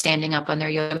when they're standing up on their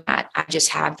yoga mat, I just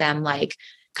have them like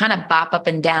kind of bop up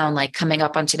and down, like coming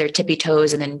up onto their tippy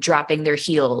toes and then dropping their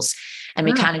heels. And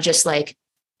we kind of just like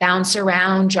bounce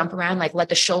around, jump around, like let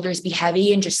the shoulders be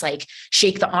heavy and just like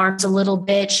shake the arms a little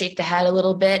bit, shake the head a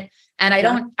little bit. And I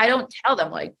don't tell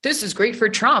them like, this is great for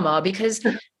trauma, because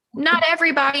not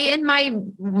everybody in my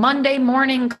Monday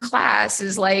morning class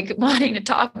is like wanting to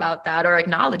talk about that or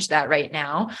acknowledge that right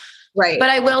now. Right. But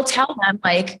I will tell them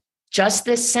like just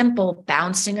this simple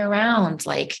bouncing around,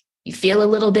 like you feel a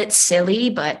little bit silly,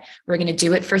 but we're going to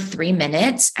do it for 3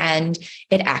 minutes, and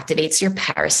it activates your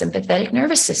parasympathetic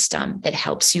nervous system. It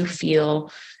helps you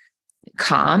feel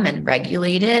calm and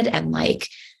regulated. And like,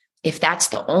 if that's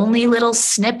the only little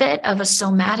snippet of a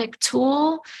somatic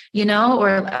tool, or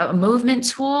a movement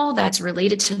tool that's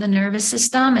related to the nervous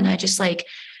system, and I just like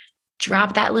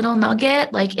drop that little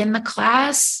nugget like in the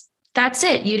class, that's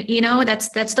it.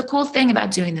 That's the cool thing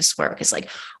about doing this work. Is like,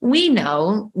 we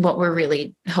know what we're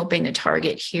really hoping to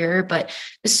target here, but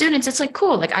the students, it's like,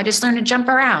 cool. Like I just learned to jump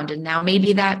around. And now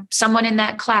maybe that someone in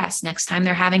that class, next time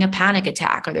they're having a panic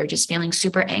attack or they're just feeling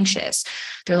super anxious,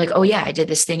 they're like, oh yeah, I did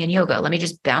this thing in yoga. Let me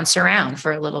just bounce around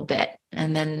for a little bit.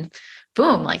 And then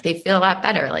boom, like they feel a lot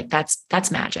better. Like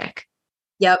that's magic.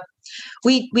 Yep.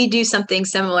 We do something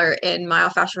similar in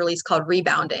myofascial release called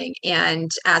rebounding. And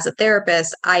as a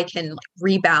therapist, I can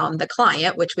rebound the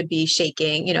client, which would be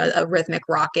shaking, a rhythmic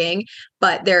rocking.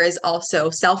 But there is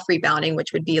also self-rebounding,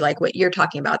 which would be like what you're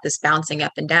talking about, this bouncing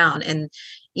up and down. And,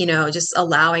 just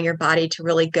allowing your body to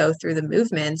really go through the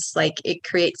movements. Like it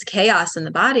creates chaos in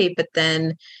the body, but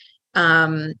then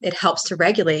it helps to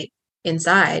regulate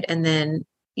inside. And then,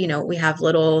 we have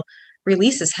little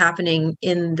releases happening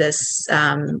in this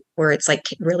where it's like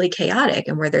really chaotic,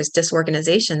 and where there's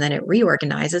disorganization, then it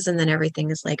reorganizes, and then everything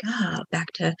is like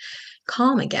back to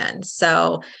calm again.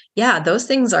 So yeah, those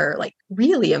things are like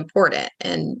really important.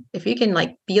 And if you can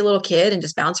like be a little kid and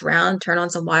just bounce around, turn on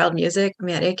some wild music,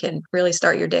 man, it can really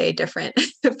start your day different.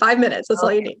 5 minutes, that's all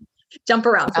Oh, you need. Jump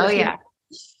around for oh a few yeah.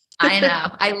 I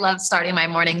know. I love starting my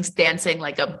mornings dancing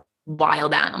like a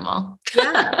wild animal.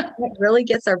 Yeah, it really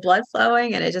gets our blood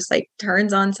flowing and it just like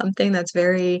turns on something that's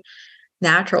very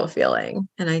natural feeling.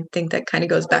 And I think that kind of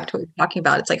goes back to what we're talking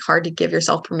about. It's like hard to give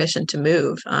yourself permission to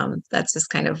move. That's just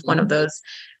kind of one of those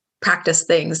practice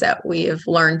things that we have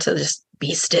learned to just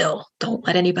be still. Don't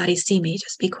let anybody see me.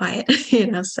 Just be quiet.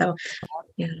 So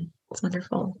yeah, it's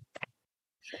wonderful.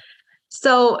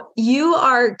 So you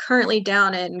are currently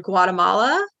down in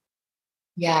Guatemala.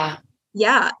 Yeah.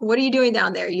 Yeah. What are you doing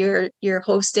down there? You're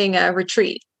hosting a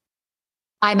retreat.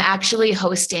 I'm actually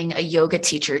hosting a yoga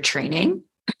teacher training.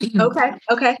 Okay.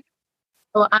 Okay.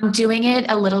 Well, I'm doing it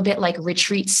a little bit like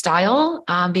retreat style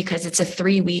because it's a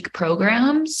 3-week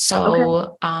program. Okay.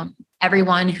 So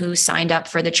everyone who signed up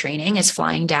for the training is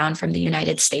flying down from the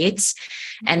United States,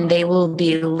 and they will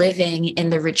be living in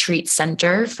the retreat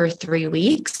center for 3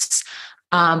 weeks.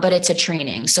 But it's a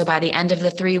training. So by the end of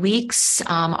the 3 weeks,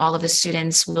 all of the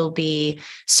students will be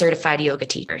certified yoga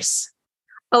teachers.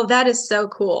 Oh, that is so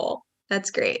cool. That's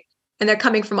great. And they're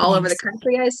coming from all over the Thanks.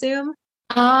 country, I assume.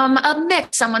 A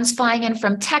mix. Someone's flying in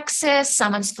from Texas,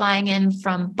 someone's flying in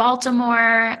from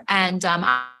Baltimore, and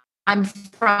I'm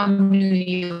from New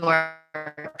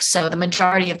York. So the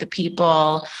majority of the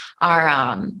people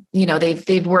are,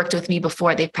 they've worked with me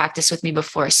before, they've practiced with me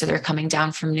before, so they're coming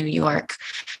down from New York.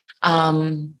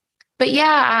 But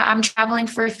yeah, I'm traveling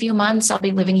for a few months. I'll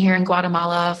be living here in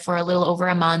Guatemala for a little over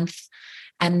a month.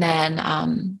 And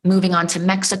then moving on to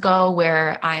Mexico,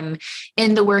 where I'm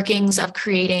in the workings of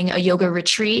creating a yoga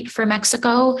retreat for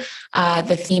Mexico.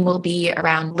 The theme will be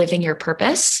around living your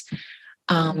purpose.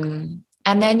 And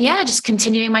then, yeah, just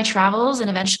continuing my travels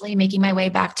and eventually making my way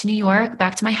back to New York,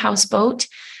 back to my houseboat,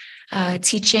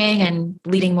 teaching and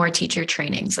leading more teacher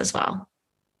trainings as well.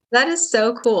 That is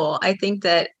so cool. I think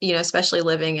that, especially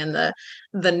living in the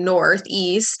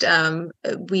Northeast,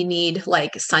 we need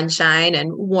like sunshine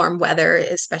and warm weather,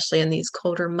 especially in these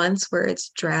colder months where it's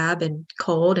drab and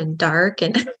cold and dark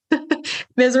and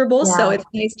miserable. So Yeah. it's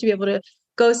nice to be able to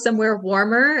go somewhere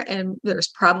warmer and there's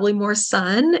probably more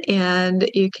sun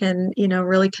and you can,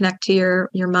 really connect to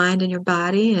your mind and your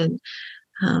body. And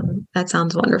that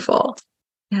sounds wonderful.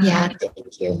 Yeah. Yeah,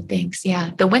 thank you. Thanks.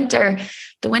 Yeah. The winter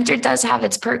does have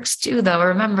its perks too, though.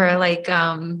 Remember, like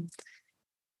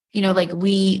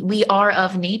we are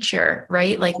of nature,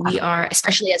 right? Like we are,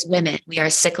 especially as women, we are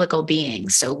cyclical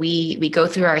beings. So we go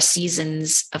through our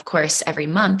seasons, of course, every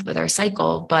month with our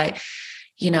cycle. But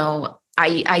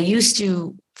I used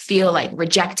to feel like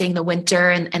rejecting the winter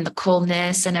and the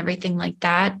coldness and everything like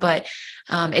that. But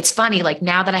it's funny, like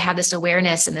now that I have this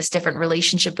awareness and this different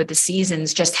relationship with the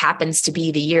seasons, just happens to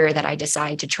be the year that I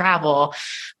decide to travel.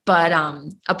 But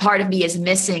a part of me is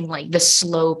missing like the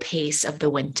slow pace of the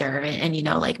winter and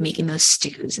like making those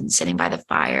stews and sitting by the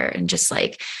fire and just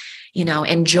like,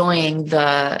 enjoying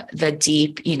the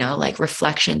deep, like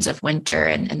reflections of winter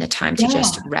and the time to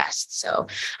just rest. So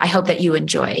I hope that you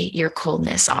enjoy your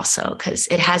coldness also, because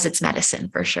it has its medicine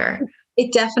for sure.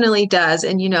 It definitely does.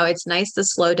 And, it's nice to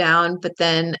slow down, but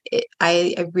then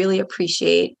I really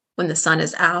appreciate when the sun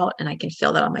is out and I can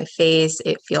feel that on my face.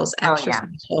 It feels Oh extra yeah.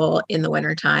 special in the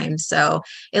wintertime. So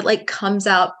it like comes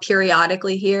out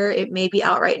periodically here. It may be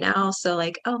out right now. So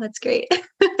like, oh, that's great.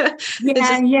 It's Yeah,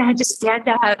 just yeah. Just stand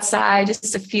outside,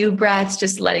 just a few breaths,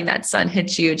 just letting that sun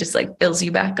hit you, just like fills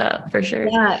you back up for sure.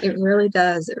 Yeah, it really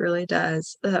does. It really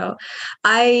does. So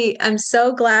I'm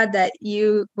so glad that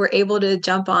you were able to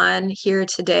jump on here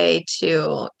today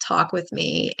to talk with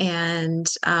me. And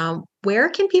where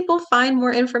can people find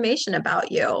more information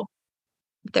about you?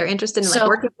 If they're interested in like So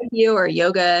working with you or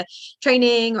yoga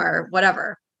training or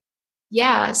whatever.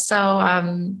 yeah.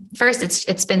 So first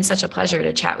it's been such a pleasure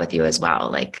to chat with you as well.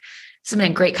 Like it's been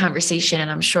a great conversation and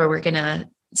I'm sure we're gonna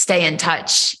stay in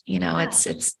touch. Yeah.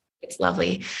 It's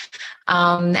lovely.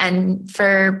 And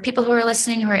for people who are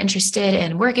listening who are interested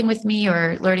in working with me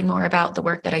or learning more about the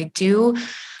work that I do,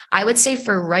 I would say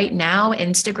for right now,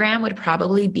 Instagram would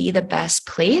probably be the best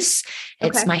place. Okay.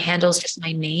 It's my handle's just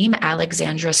my name,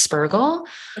 Alexandra Spergel.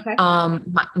 Okay.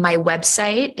 My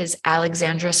website is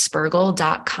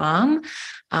alexandraspergel.com.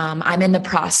 I'm in the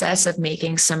process of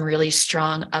making some really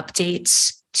strong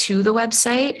updates to the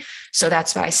website. So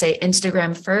that's why I say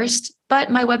Instagram first. But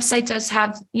my website does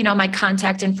have, my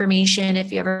contact information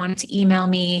if you ever wanted to email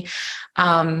me.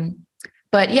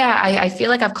 But yeah, I feel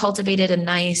like I've cultivated a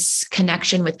nice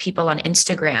connection with people on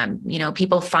Instagram. You know,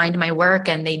 people find my work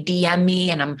and they DM me,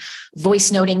 and I'm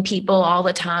voice noting people all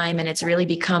the time. And it's really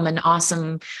become an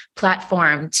awesome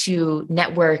platform to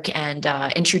network and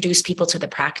introduce people to the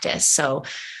practice. So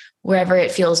wherever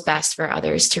it feels best for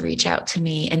others to reach out to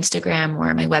me, Instagram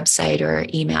or my website or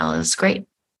email is great.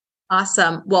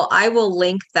 Awesome. Well, I will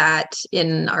link that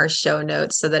in our show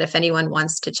notes so that if anyone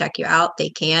wants to check you out, they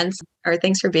can. Or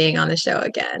thanks for being on the show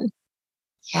again.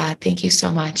 Yeah, thank you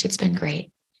so much. It's been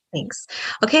great. Thanks.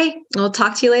 Okay, we'll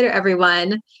talk to you later,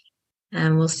 everyone.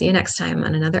 And we'll see you next time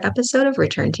on another episode of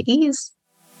Return to Ease.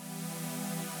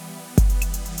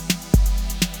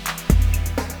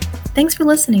 Thanks for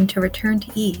listening to Return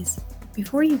to Ease.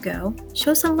 Before you go,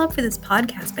 show some love for this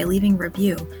podcast by leaving a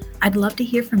review. I'd love to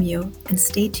hear from you, and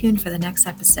stay tuned for the next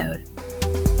episode.